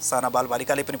लाग्छ। साना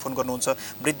बालबालिकाले पनि फोन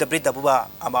गर्नुहुन्छ, वृद्ध बुबा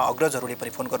आमा अग्रजहरूले पनि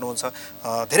फोन गर्नुहुन्छ।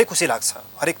 धेरै खुसी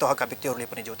लाग्छ। हरेक तहका व्यक्तिहरूले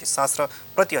पनि ज्योतिष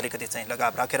शास्त्रप्रति अलिकति चाहिँ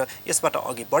लगाव राखेर यसबाट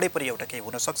अघि बढे पनि एउटा केही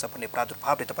हुनसक्छ भन्ने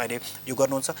प्रादुर्भावले तपाईँले यो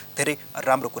गर्नुहुन्छ। धेरै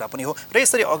राम्रो कुरा पनि हो। र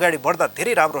यसरी अगाडि बढ्दा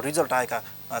धेरै राम्रो रिजल्ट आएका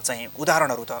चाहिँ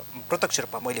उदाहरणहरू त प्रत्यक्ष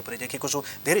रूपमा मैले पनि देखेको छु।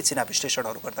 धेरै चिना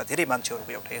विश्लेषणहरू गर्दा धेरै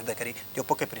मान्छेहरूको एउटा हेर्दाखेरि त्यो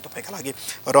पक्कै पनि तपाईँका लागि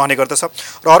रहने गर्दछ।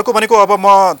 र अर्को भनेको अब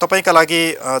म तपाईँका लागि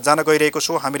जान गइरहेको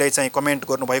छु। हामीलाई चाहिँ कमेन्ट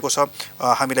गर्नुभएको छ,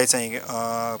 हामीलाई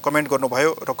चाहिँ कमेन्ट गर्नुभयो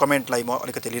र कमेन्टलाई म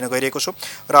अलिकति लिन गइरहेको छु।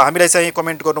 र हामीलाई चाहिँ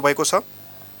कमेन्ट गर्नुभएको छ,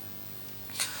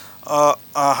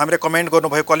 हामीले कमेन्ट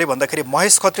गर्नुभयो कसले भन्दाखेरि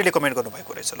महेश खत्रीले कमेन्ट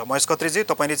गर्नुभएको रहेछ। ल महेश खत्रीजी,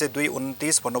 तपाईँले चाहिँ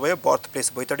 2/29 भन्नुभयो, birth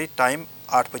place Baitadi, time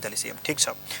 8:45 AM। ठिक छ,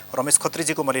 रमेश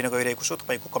खत्रीजीको म लिन गइरहेको छु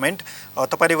तपाईँको कमेन्ट।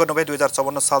 तपाईँले गर्नुभयो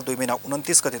 2054 साल 2 महिना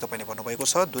 29 गते तपाईँले भन्नुभएको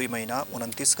छ। 2 महिना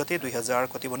 29 गते 2000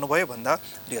 कति भन्नुभयो भन्दा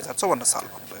 2054 साल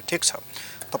भन्नुभयो। ठिक छ,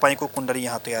 तपाईँको कुण्डली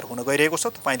यहाँ तयार हुन गइरहेको छ।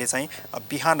 तपाईँले चाहिँ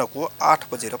बिहानको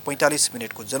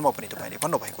 8:45 जन्म पनि तपाईँले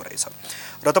भन्नुभएको रहेछ।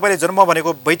 र तपाईँले जन्म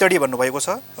भनेको बैतडी भन्नुभएको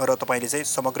छ। र तपाईँले चाहिँ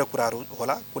समग्र कुराहरू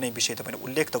होला, कुनै विषय तपाईँले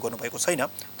उल्लेख त गर्नुभएको छैन,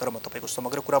 तर म तपाईँको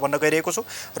समग्र कुरा भन्न गइरहेको छु।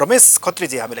 रमेश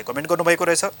खत्रीजी हामीलाई कमेन्ट गर्नुभएको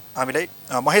रहेछ। हामीलाई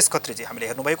महेश खत्रीजी हामीले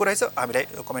हेर्नुभएको रहेछ, हामीलाई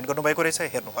कमेन्ट गर्नुभएको रहेछ,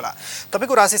 हेर्नुहोला।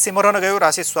 तपाईँको राशि सिंह रहन गयो,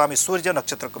 राशि स्वामी सूर्य,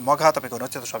 नक्षत्र मघा, तपाईँको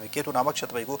नक्षत्र स्वामी केतु नामक छ,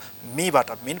 तपाईँको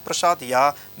मीबाट मिन प्रसाद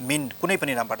या मिन कुनै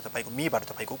पनि नामबाट तपाईँको मीबाट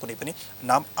तपाईँको कुनै पनि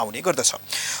नाम आउने गर्दछ।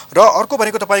 र अर्को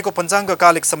भनेको तपाईँको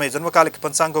पञ्चाङ्गकालिक समय जन्मकालिक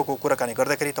पञ्चाङ्गको कुराकानी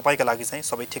गर्दाखेरि तपाईँका लागि चाहिँ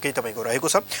सबै ठिकै तपाईँको रहेको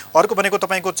छ। अर्को भनेको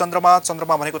तपाईँको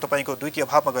चन्द्रमा भनेको तपाईँको द्वितीय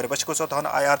भावमा गएर बसेको छ। धन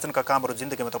आय आर्जनका कामहरू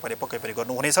जिन्दगीमा तपाईँले पक्कै पनि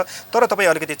गर्नुहुनेछ, तर तपाईँ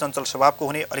अलिकति चञ्चल स्वभावको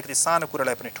हुने, अलिकति सानो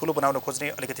कुरालाई पनि ठुलो बनाउन खोज्ने,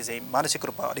 अलिकति चाहिँ मानसिक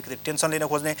रूपमा अलिकति टेन्सन लिन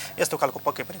खोज्ने, यस्तो खालको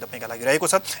पक्कै पनि तपाईँका लागि रहेको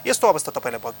छ। यस्तो अवस्था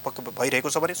तपाईँलाई पक्कै भइरहेको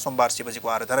छ भने सोमबार शिवजीको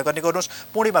आराधना गर्ने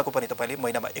गर्नुहोस्। पूर्णिमाको पनि तपाईँले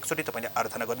महिनामा एकचोटि तपाईँले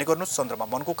आराधना गर्ने गर्नुहोस्। चन्द्रमा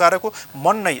मनको कारक हो,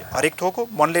 मन नै हरेक थोक हो,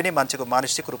 मनले नै मान्छेको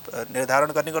मानसिक रूप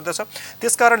निर्धारण गर्ने गर्दछ।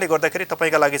 त्यसकारणले गर्दाखेरि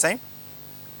तपाईँका लागि चाहिँ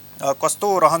कस्तो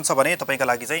रहन्छ भने तपाईँका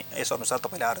लागि चाहिँ यसअनुसार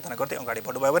तपाईँले आराधना गर्दै अगाडि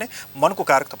बढ्नुभयो भने मनको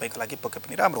कारक तपाईँको लागि पक्कै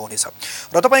पनि राम्रो हुनेछ।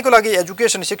 र तपाईँको लागि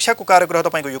एजुकेसन शिक्षाको कारक ग्रह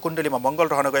तपाईँको यो कुण्डलीमा मङ्गल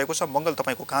रहन गएको छ। मङ्गल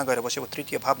तपाईँको कहाँ गएर बसेको?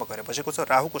 तृतीय भावमा गएर बसेको छ,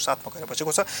 राहुको साथमा गएर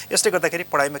बसेको छ। यसले गर्दाखेरि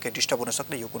पढाइमा केही डिस्टर्ब हुन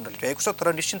सक्ने यो कुण्डली रहेको छ, तर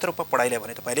निश्चित रूपमा पढाइलाई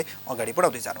भने तपाईँले अगाडि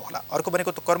बढाउँदै जानुहोला। अर्को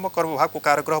भनेको कर्मभावको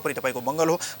कारक ग्रह पनि तपाईँको मङ्गल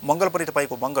हो। मङ्गल पनि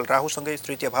तपाईँको मङ्गल राहुसँगै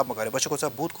तृतीय भावमा गएर बसेको छ,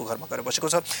 बुधको घरमा गएर बसेको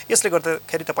छ। यसले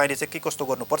गर्दाखेरि तपाईँले चाहिँ के कस्तो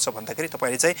गर्नुपर्छ भन्दाखेरि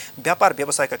तपाईँले चाहिँ व्यापार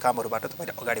व्यवसायका कामहरूबाट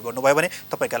तपाईँले अगाडि बढ्नुभयो भने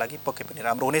तपाईँका लागि पक्कै पनि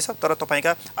राम्रो हुनेछ, तर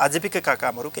तपाईँका आजीविकाका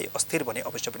कामहरू केही अस्थिर भने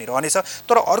अवश्य पनि रहनेछ।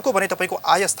 तर अर्को भने तपाईँको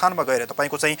आय स्थानमा गएर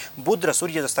तपाईँको चाहिँ बुध र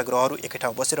सूर्य जस्ता ग्रहहरू एकै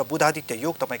ठाउँ बसेर बुधादित्य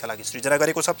योग तपाईँका लागि सृजना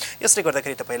गरेको छ। यसले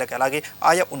गर्दाखेरि तपाईँका लागि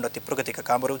आय उन्नति प्रगतिका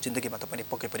कामहरू जिन्दगीमा तपाईँले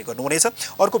पक्कै पनि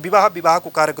गर्नुहुनेछ। अर्को विवाहको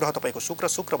कारक ग्रह तपाईँको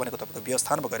शुक्र भनेको तपाईँको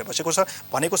व्यवस्थानमा गएर बसेको छ।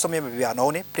 भनेको समयमा विवाह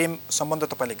नहुने, प्रेम सम्बन्ध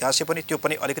तपाईँले गाँसे पनि त्यो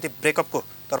पनि अलिकति ब्रेकअपको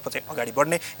तर्फ चाहिँ अगाडि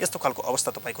बढ्ने यस्तो खालको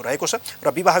अवस्था तपाईँको रहेको छ।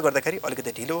 र विवाह गर्दाखेरि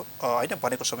अलिकति ढिलो होइन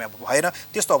भनेको समयमा भएन,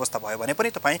 त्यस्तो अवस्था भयो भने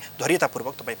पनि तपाईँ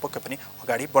धैर्यतापूर्वक तपाईँ पक्कै पनि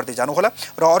अगाडि बढ्दै जानुहोला।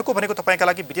 र अर्को भनेको तपाईँका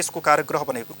लागि विदेशको कारक ग्रह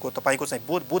भनेको तपाईँको चाहिँ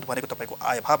बुध भनेको तपाईँको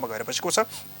आय भावमा गएर बसेको छ।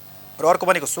 र अर्को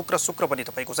भनेको शुक्र पनि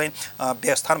तपाईँको चाहिँ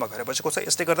व्ययस्थानमा गएर बसेको छ।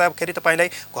 यसले गर्दाखेरि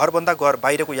तपाईँलाई घरभन्दा घर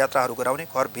बाहिरको यात्राहरू गराउने,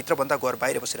 घरभित्रभन्दा घर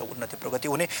बाहिर बसेर उन्नति प्रगति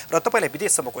हुने र तपाईँलाई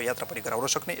विदेशसम्मको यात्रा पनि गराउन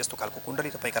सक्ने यस्तो खालको कुण्डली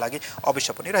तपाईँका लागि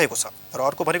अवश्य पनि रहेको छ। र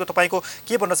अर्को भनेको तपाईँको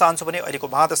के भन्न चाहन्छु भने अहिलेको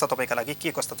महादशा तपाईँका लागि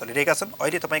के कस्ता चलिरहेका छन्।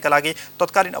 अहिले तपाईँका लागि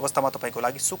तत्कालीन अवस्थामा तपाईँको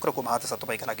लागि शुक्रको महादशा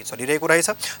तपाईँका लागि चलिरहेको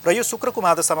रहेछ। र यो शुक्रको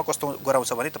महादशामा कस्तो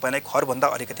गराउँछ भने तपाईँलाई घरभन्दा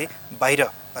अलिकति बाहिर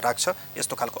राख्छ,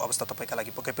 यस्तो खालको अवस्था तपाईँका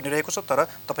लागि पक्कै पनि रहेको छ। तर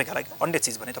तपाईँका लागि अन्य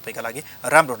चिज भने तपाईँका लागि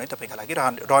राम्रो नै तपाईँका लागि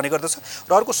रहने गर्दछ।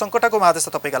 र अर्को सङ्कटको महादशा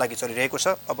तपाईँका लागि चलिरहेको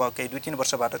छ। अब केही 2-3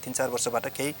 वर्षबाट 3-4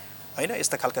 वर्षबाट केही होइन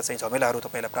यस्ता खालका चाहिँ झमेलाहरू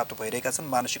तपाईँलाई प्राप्त भइरहेका छन्,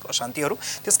 मानसिक अशान्तिहरू।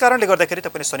 त्यस कारणले गर्दाखेरि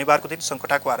तपाईँले शनिबारको दिन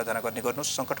सङ्कटाको आराधना गर्ने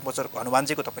गर्नुहोस्। सङ्कटमोचक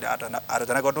हनुमानजीको तपाईँले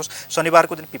आराधना गर्नुहोस्।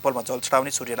 शनिबारको दिन पिपलमा जल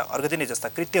चढाउने, सूर्यलाई अर्घ दिने जस्ता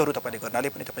कृत्यहरू तपाईँले गर्नाले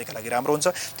पनि तपाईँका लागि राम्रो हुन्छ।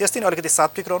 त्यस दिन अलिकति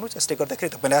सात्विक रहनुहोस्। यसले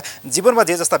गर्दाखेरि तपाईँलाई जीवनमा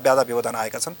जे जस्ता बाधा व्यवधान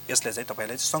आएका छन् यसले चाहिँ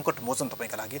तपाईँलाई सङ्कट मोचन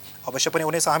तपाईँका लागि अवश्य पनि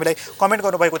हुनेछ। हामीलाई कमेन्ट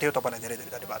गर्नुभएको थियो, तपाईँलाई धेरै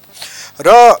धेरै धन्यवाद। र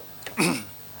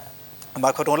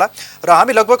माफ गर्नुहोला। र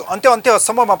हामी लगभग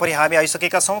अन्त्यसम्ममा पनि हामी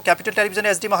आइसकेका छौँ। क्यापिटल टेलिभिजन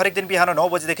एचडीमा हरेक दिन बिहान 9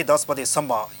 बजेदेखि 10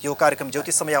 बजेसम्म यो कार्यक्रम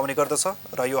ज्योतिष समय आउने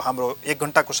गर्दछ। र यो हाम्रो 1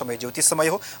 घण्टाको समय ज्योतिष समय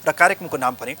हो र कार्यक्रमको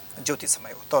नाम पनि ज्योतिष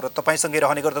समय हो। तर तपाईँसँगै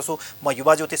रहने गर्दछु म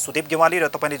युवा ज्योतिष सुदीप गेवाली।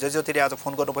 र तपाईँले जतिले आज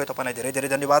फोन गर्नुभयो तपाईँलाई धेरै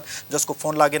धेरै धन्यवाद। जसको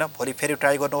फोन लागेन भोलि फेरि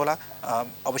ट्राई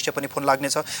गर्नुहोला, अवश्य पनि फोन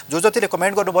लाग्नेछ। जो जतिले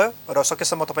कमेन्ट गर्नुभयो र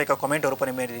सकेसम्म तपाईँका कमेन्टहरू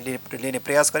पनि मैले लिने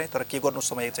प्रयास गरेँ। तर के गर्नु,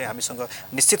 समय चाहिँ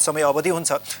हामीसँग निश्चित समय अवधि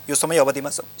हुन्छ। यो समय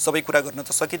अवधिमा सबै कुरा गर्न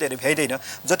त सकिँदैन,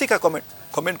 भ्याइँदैन। जतिका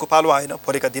कमेन्टको पालो आएन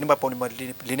भोलिका दिनमा पनि म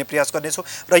लिने प्रयास गर्नेछु।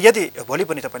 र यदि भोलि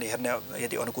पनि तपाईँले हेर्ने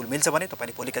यदि अनुकूल मिल्छ भने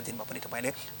तपाईँले भोलिका दिनमा पनि तपाईँले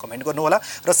कमेन्ट गर्नुहोला।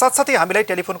 र साथसाथै हामीलाई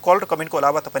टेलिफोन कल र कमेन्टको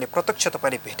अलावा तपाईँले प्रत्यक्ष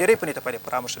तपाईँले भेटेरै पनि तपाईँले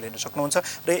परामर्श लिन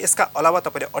सक्नुहुन्छ। र यसका अलावा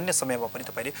तपाईँले अन्य समयमा पनि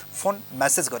तपाईँले फोन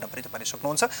मेसेज गर्न पनि तपाईँले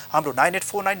सक्नुहुन्छ। हाम्रो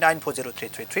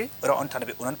 9849940333 र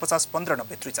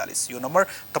 9849159043 यो नम्बर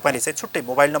तपाईँले चाहिँ छुट्टै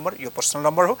मोबाइल नम्बर, यो पर्सनल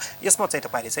नम्बर हो। यसमा चाहिँ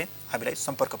तपाईँले चाहिँ हामीलाई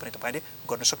सम्पर्क पनि तपाईँले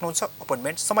गर्न सक्नुहुन्छ।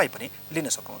 अपोइन्टमेन्ट समय पनि लिन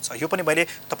सक्नुहुन्छ। यो पनि मैले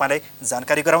तपाईँलाई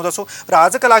जानकारी गराउँदछु। र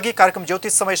आजका लागि कार्यक्रम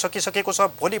ज्योतिष समय सकिसकेको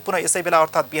छ। भोलि पुनः यसै बेला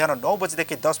अर्थात् बिहान 9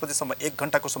 बजेदेखि 10 बजेसम्म 1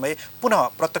 घण्टाको समय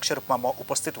पुनः प्रत्यक्ष रूपमा म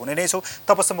उपस्थित हुने नै छु।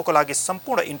 तबसम्मको लागि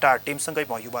सम्पूर्ण इन्टायर टिमसँगै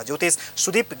म युवा ज्योतिष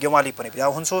सुदीप गेवाली पनि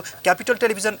बिदा हुन्छु। क्यापिटल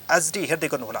टेलिभिजन एचडी हेर्दै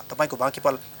गर्नुहोला। तपाईँको बाँकी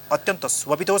पल अत्यन्त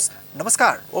शुभवित होस्।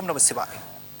 नमस्कार। ओम नमः शिवाय।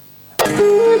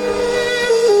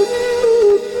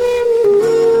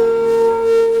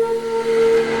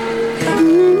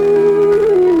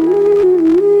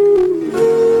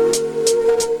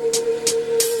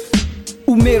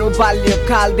 मेरो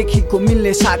बाल्यकालदेखिको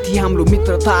मिल्ने साथी, हाम्रो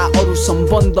मित्रता अरू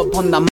सम्बन्ध भन्दा